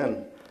as other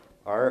men,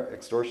 are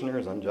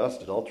extortioners,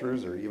 unjust,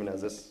 adulterers, or even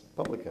as this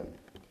publican.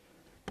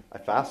 I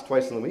fast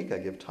twice in the week, I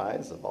give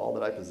tithes of all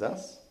that I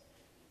possess.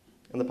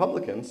 And the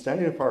publican,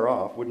 standing afar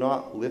off, would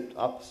not lift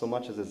up so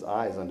much as his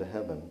eyes unto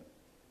heaven,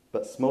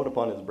 but smote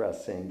upon his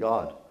breast, saying,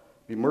 God,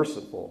 be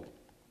merciful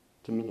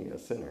to me, a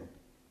sinner.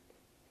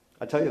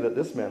 I tell you that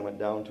this man went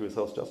down to his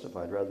house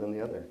justified rather than the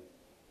other.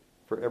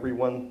 For every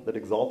one that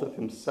exalteth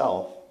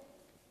himself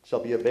shall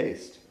be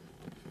abased,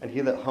 and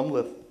he that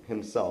humbleth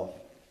himself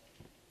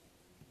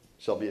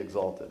shall be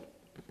exalted."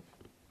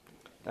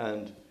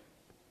 And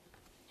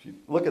if you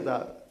look at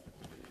that,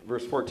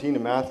 verse 14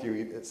 in Matthew,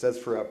 it says,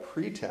 for a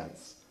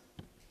pretense,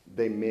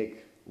 they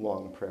make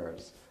long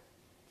prayers.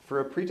 For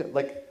a pretense,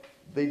 like,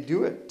 they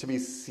do it to be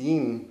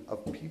seen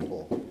of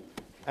people.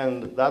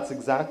 And that's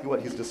exactly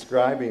what he's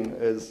describing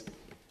as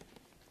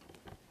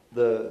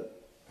the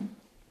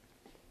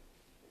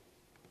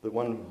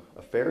one,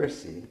 a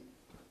Pharisee,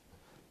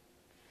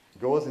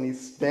 goes and he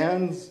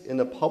stands in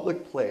a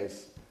public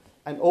place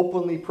and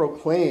openly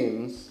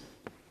proclaims,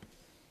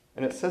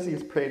 and it says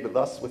he's prayed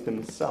thus with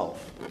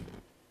himself.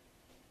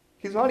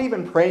 He's not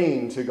even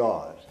praying to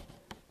God.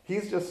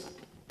 He's just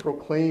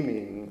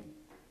proclaiming,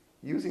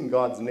 using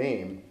God's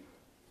name,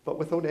 but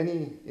without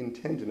any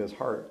intent in his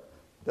heart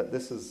that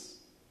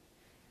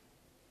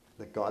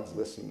that God's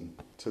listening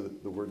to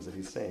the words that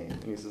he's saying.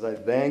 And he says, I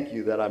thank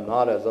you that I'm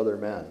not as other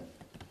men.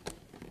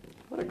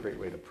 What a great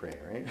way to pray,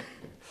 right?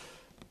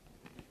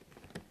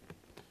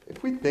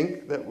 If we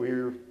think that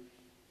we're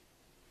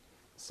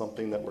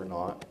something that we're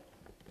not,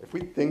 if we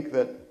think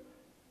that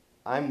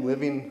I'm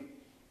living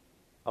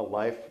a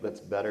life that's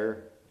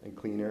better and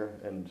cleaner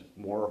and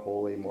more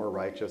holy, more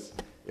righteous,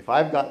 if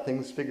I've got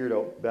things figured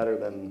out better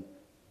than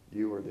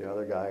you or the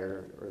other guy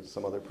or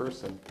some other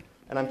person,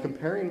 and I'm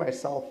comparing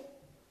myself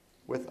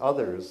with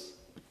others,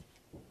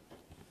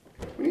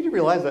 we need to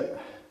realize that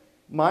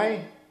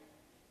my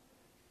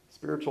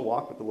spiritual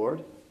walk with the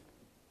Lord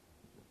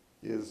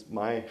is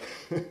mine.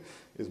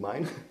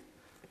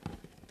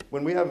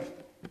 When we have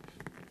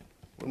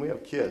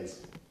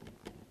kids,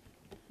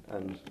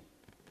 and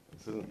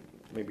this isn't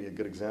maybe a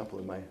good example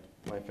in my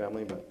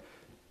family, but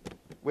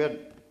we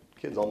had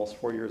kids almost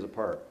 4 years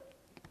apart.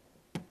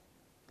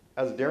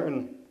 As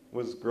Darren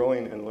was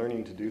growing and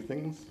learning to do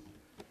things,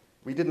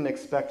 we didn't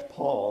expect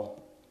Paul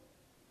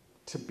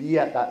to be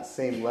at that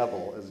same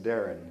level as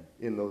Darren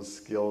in those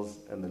skills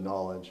and the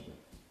knowledge.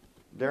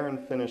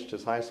 Darren finished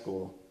his high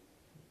school.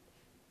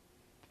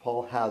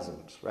 Paul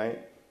hasn't,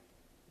 right?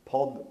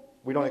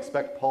 We don't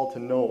expect Paul to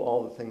know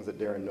all the things that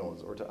Darren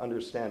knows or to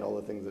understand all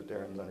the things that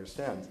Darren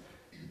understands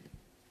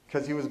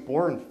because he was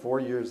born 4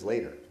 years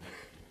later.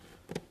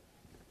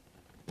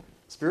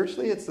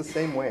 Spiritually, it's the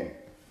same way.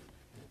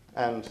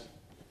 And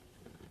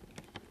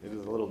it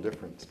is a little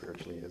different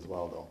spiritually as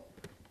well, though.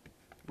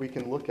 We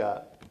can look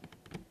at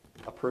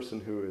a person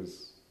who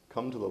has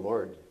come to the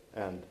Lord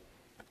and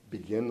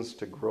begins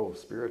to grow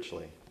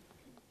spiritually.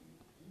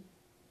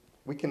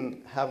 We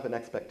can have an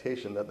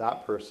expectation that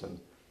that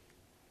person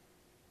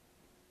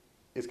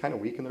is kind of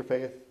weak in their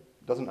faith,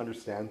 doesn't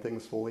understand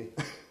things fully,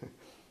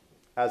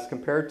 as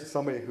compared to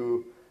somebody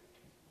who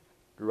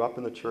grew up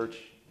in the church,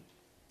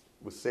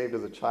 was saved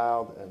as a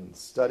child and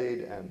studied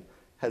and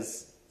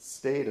has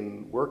stayed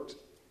and worked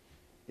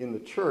in the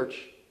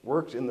church,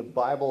 worked in the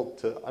Bible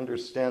to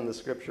understand the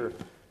scripture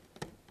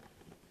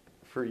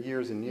for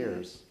years and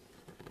years,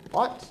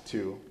 ought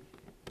to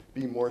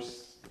be more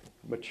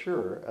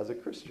mature as a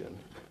Christian,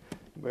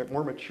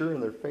 more mature in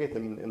their faith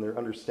and in their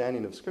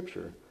understanding of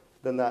scripture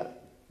than that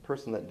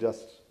person that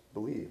just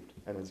believed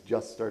and has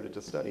just started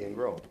to study and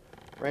grow,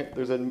 right?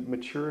 There's a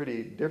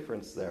maturity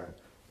difference there.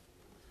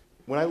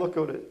 When I look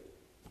out at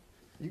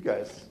you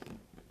guys,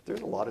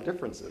 there's a lot of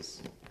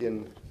differences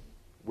in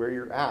where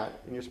you're at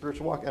in your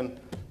spiritual walk, and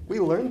we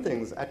learn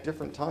things at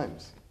different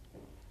times.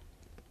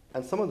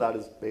 And some of that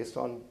is based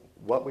on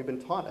what we've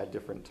been taught at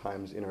different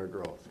times in our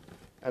growth.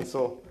 And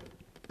so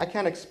I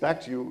can't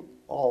expect you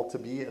all to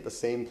be at the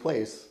same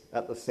place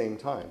at the same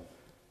time,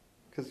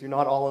 because you're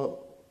not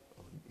all,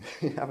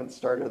 you haven't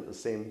started at the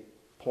same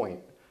point.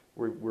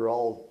 We're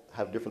all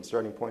have different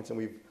starting points, and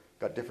we've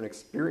got different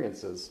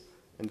experiences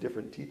and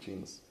different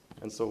teachings.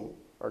 And so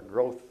our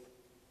growth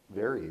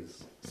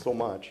varies so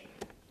much.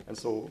 And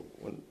so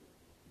when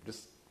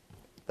just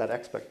that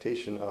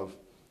expectation of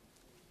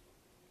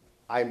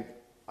I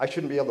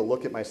shouldn't be able to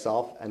look at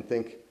myself and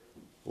think,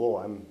 well,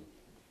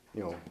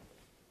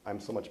 I'm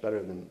so much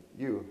better than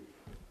you.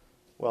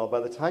 Well, by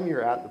the time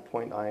you're at the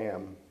point I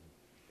am,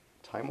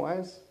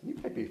 time-wise, you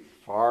might be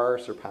far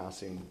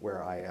surpassing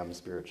where I am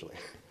spiritually,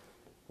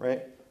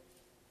 right?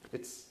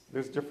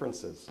 There's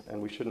differences,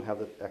 and we shouldn't have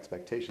the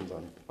expectations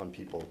on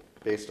people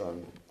based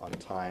on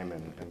time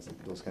and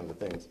those kinds of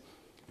things.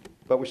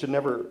 But we should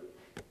never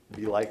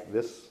be like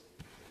this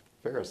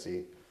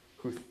Pharisee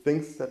who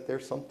thinks that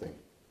there's something.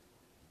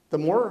 The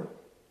more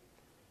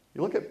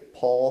you look at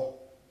Paul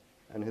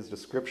and his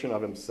description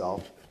of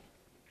himself,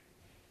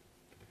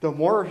 the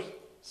more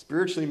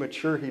spiritually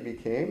mature he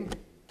became,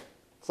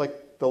 it's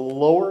like the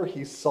lower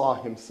he saw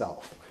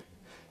himself.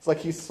 It's like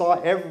he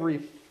saw every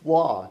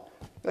flaw.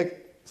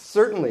 Like,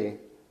 certainly,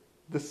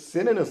 the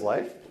sin in his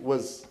life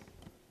was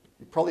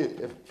probably,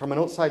 from an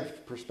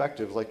outside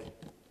perspective, like,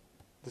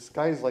 this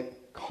guy's like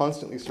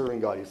constantly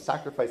serving God. He's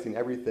sacrificing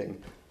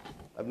everything.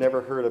 I've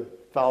never heard a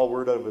foul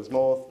word out of his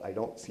mouth. I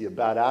don't see a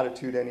bad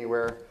attitude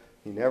anywhere.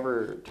 He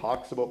never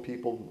talks about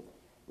people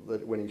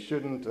when he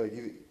shouldn't.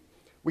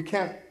 We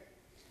can't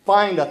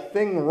find a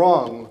thing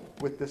wrong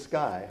with this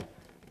guy.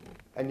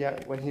 And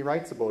yet, when he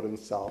writes about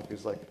himself,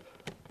 he's like,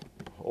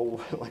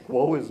 oh, like,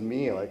 woe is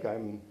me. Like,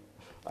 I'm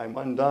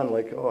undone.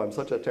 Like, oh, I'm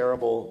such a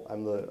terrible,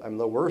 I'm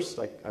the worst.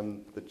 Like,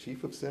 I'm the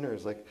chief of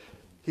sinners. Like,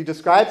 he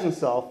describes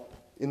himself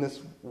in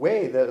this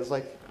way that is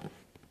like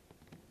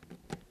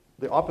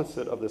the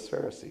opposite of this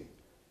Pharisee.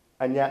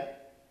 And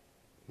yet,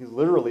 he's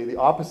literally the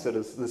opposite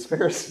of this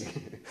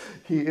Pharisee.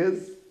 He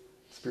is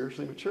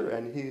spiritually mature,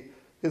 and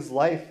his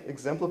life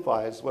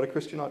exemplifies what a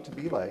Christian ought to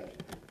be like.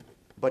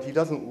 But he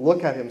doesn't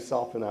look at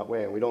himself in that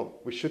way, and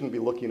we shouldn't be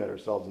looking at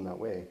ourselves in that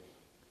way.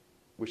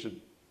 We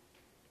should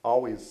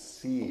always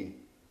see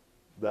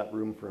that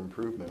room for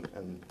improvement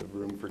and the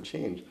room for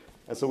change.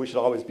 And so we should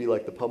always be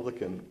like the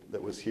publican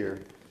that was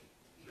here,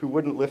 who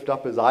wouldn't lift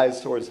up his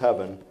eyes towards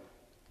heaven.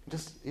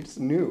 He just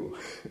knew.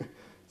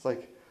 It's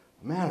like,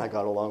 man, I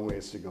got a long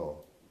ways to go.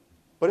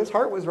 But his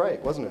heart was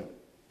right, wasn't it?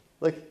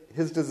 Like,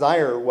 his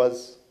desire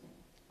was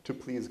to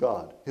please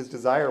God. His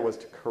desire was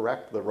to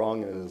correct the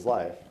wrong in his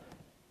life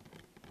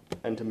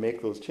and to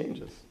make those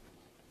changes.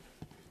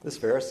 This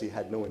Pharisee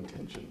had no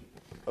intention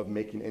of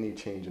making any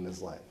change in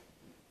his life.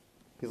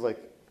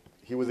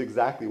 He was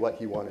exactly what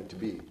he wanted to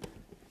be.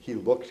 He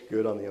looked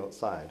good on the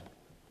outside,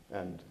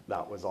 and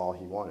that was all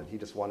he wanted. He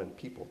just wanted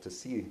people to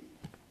see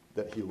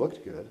that he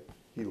looked good.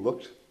 He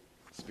looked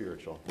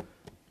spiritual.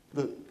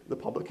 The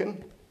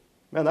publican,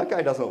 man, that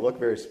guy doesn't look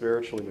very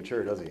spiritually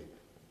mature, does he?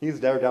 He's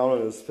there down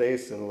on his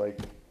face and like,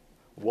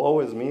 woe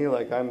is me,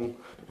 like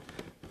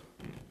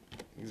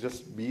he's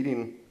just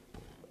beating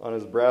on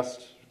his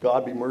breast.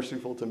 God be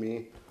merciful to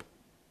me.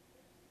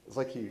 It's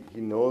like he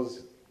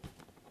knows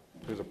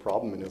there's a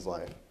problem in his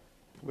life.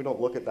 We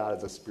don't look at that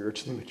as a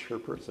spiritually mature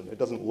person. It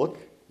doesn't look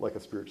like a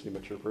spiritually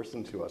mature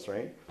person to us,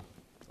 right?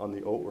 On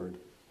the outward.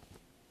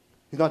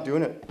 He's not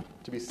doing it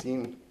to be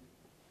seen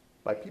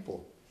by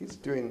people. He's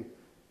doing,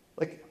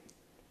 like,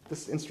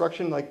 this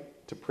instruction,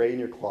 like, to pray in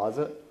your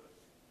closet.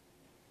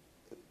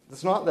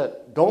 It's not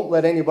that, don't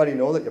let anybody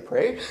know that you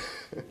pray.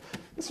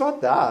 It's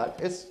not that.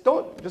 It's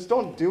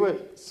don't do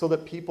it so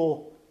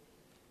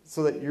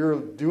that you're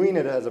doing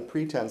it as a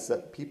pretense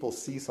that people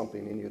see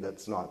something in you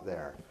that's not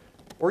there.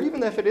 Or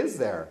even if it is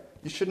there,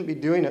 you shouldn't be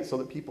doing it so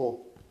that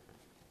people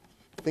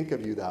think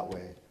of you that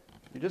way.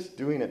 You're just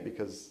doing it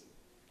because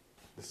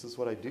this is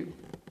what I do.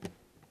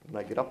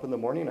 When I get up in the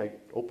morning, I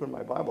open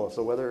my Bible.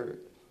 So whether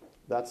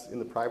that's in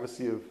the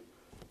privacy of,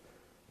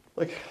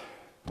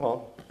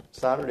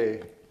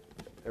 Saturday,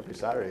 every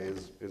Saturday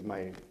is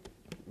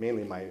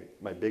mainly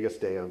my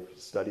biggest day of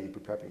study,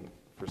 prepping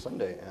for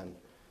Sunday. And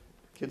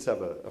kids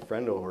have a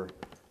friend over.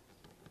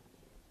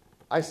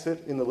 I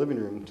sit in the living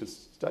room to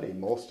study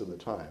most of the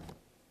time.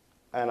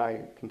 And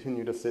I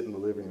continue to sit in the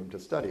living room to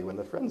study when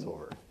the friend's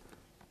over.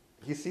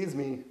 He sees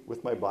me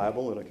with my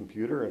Bible and a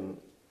computer and,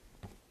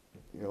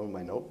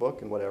 my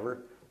notebook and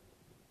whatever,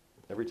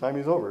 every time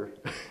he's over.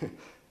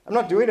 I'm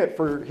not doing it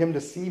for him to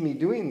see me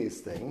doing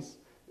these things.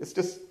 It's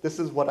just, this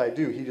is what I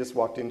do. He just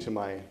walked into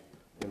my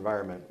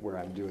environment where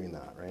I'm doing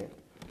that, right?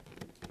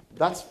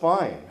 That's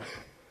fine.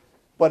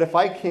 But if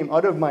I came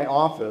out of my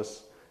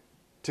office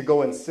to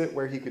go and sit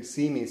where he could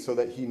see me so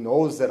that he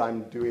knows that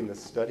I'm doing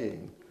this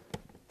studying,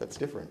 that's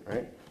different,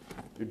 right?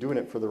 You're doing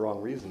it for the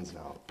wrong reasons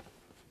now.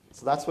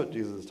 So that's what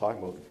Jesus is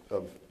talking about,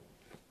 of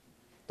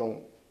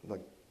don't,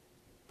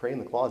 pray in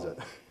the closet.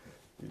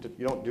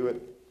 You don't do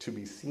it to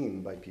be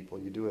seen by people.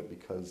 You do it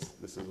because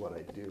this is what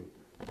I do,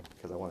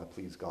 because I want to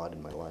please God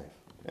in my life.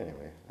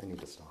 Anyway, I need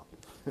to stop.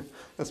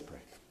 Let's pray.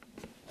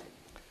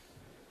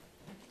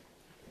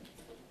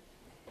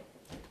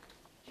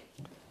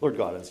 Lord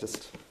God, it's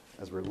just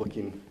as we're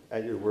looking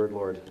at your word,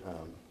 Lord,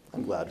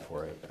 I'm glad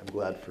for it. I'm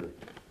glad for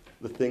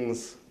the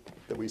things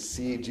that we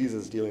see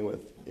Jesus dealing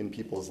with in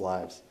people's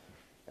lives.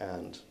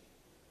 And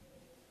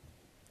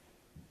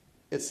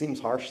it seems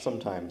harsh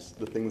sometimes,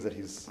 the things that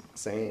he's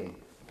saying,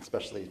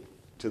 especially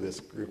to this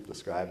group, the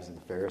scribes and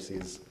the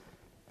Pharisees.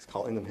 He's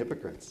calling them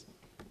hypocrites.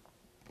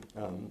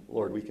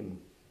 Lord, we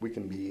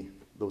can be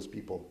those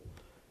people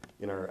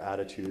in our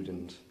attitude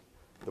and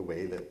the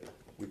way that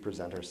we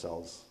present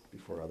ourselves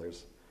before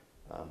others.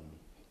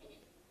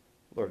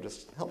 Lord,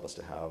 just help us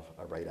to have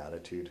a right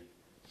attitude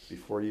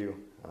before you,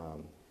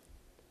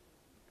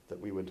 that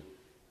we would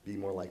be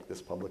more like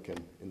this publican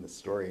in this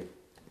story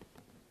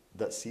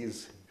that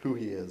sees who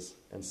he is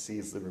and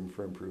sees the room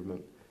for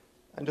improvement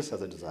and just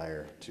has a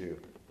desire to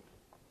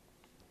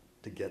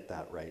get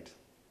that right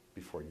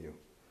before you.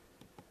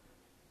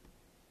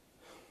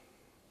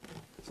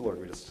 So Lord,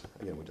 we just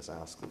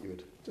ask that you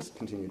would just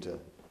continue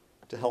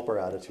to help our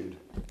attitude,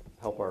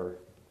 help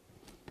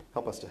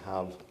us to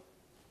have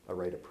a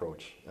right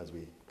approach as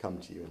we come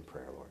to you in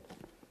prayer, Lord.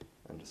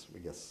 And just, we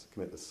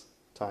commit this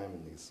time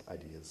and these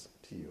ideas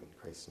to you. In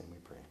Christ's name we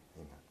pray.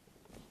 Amen.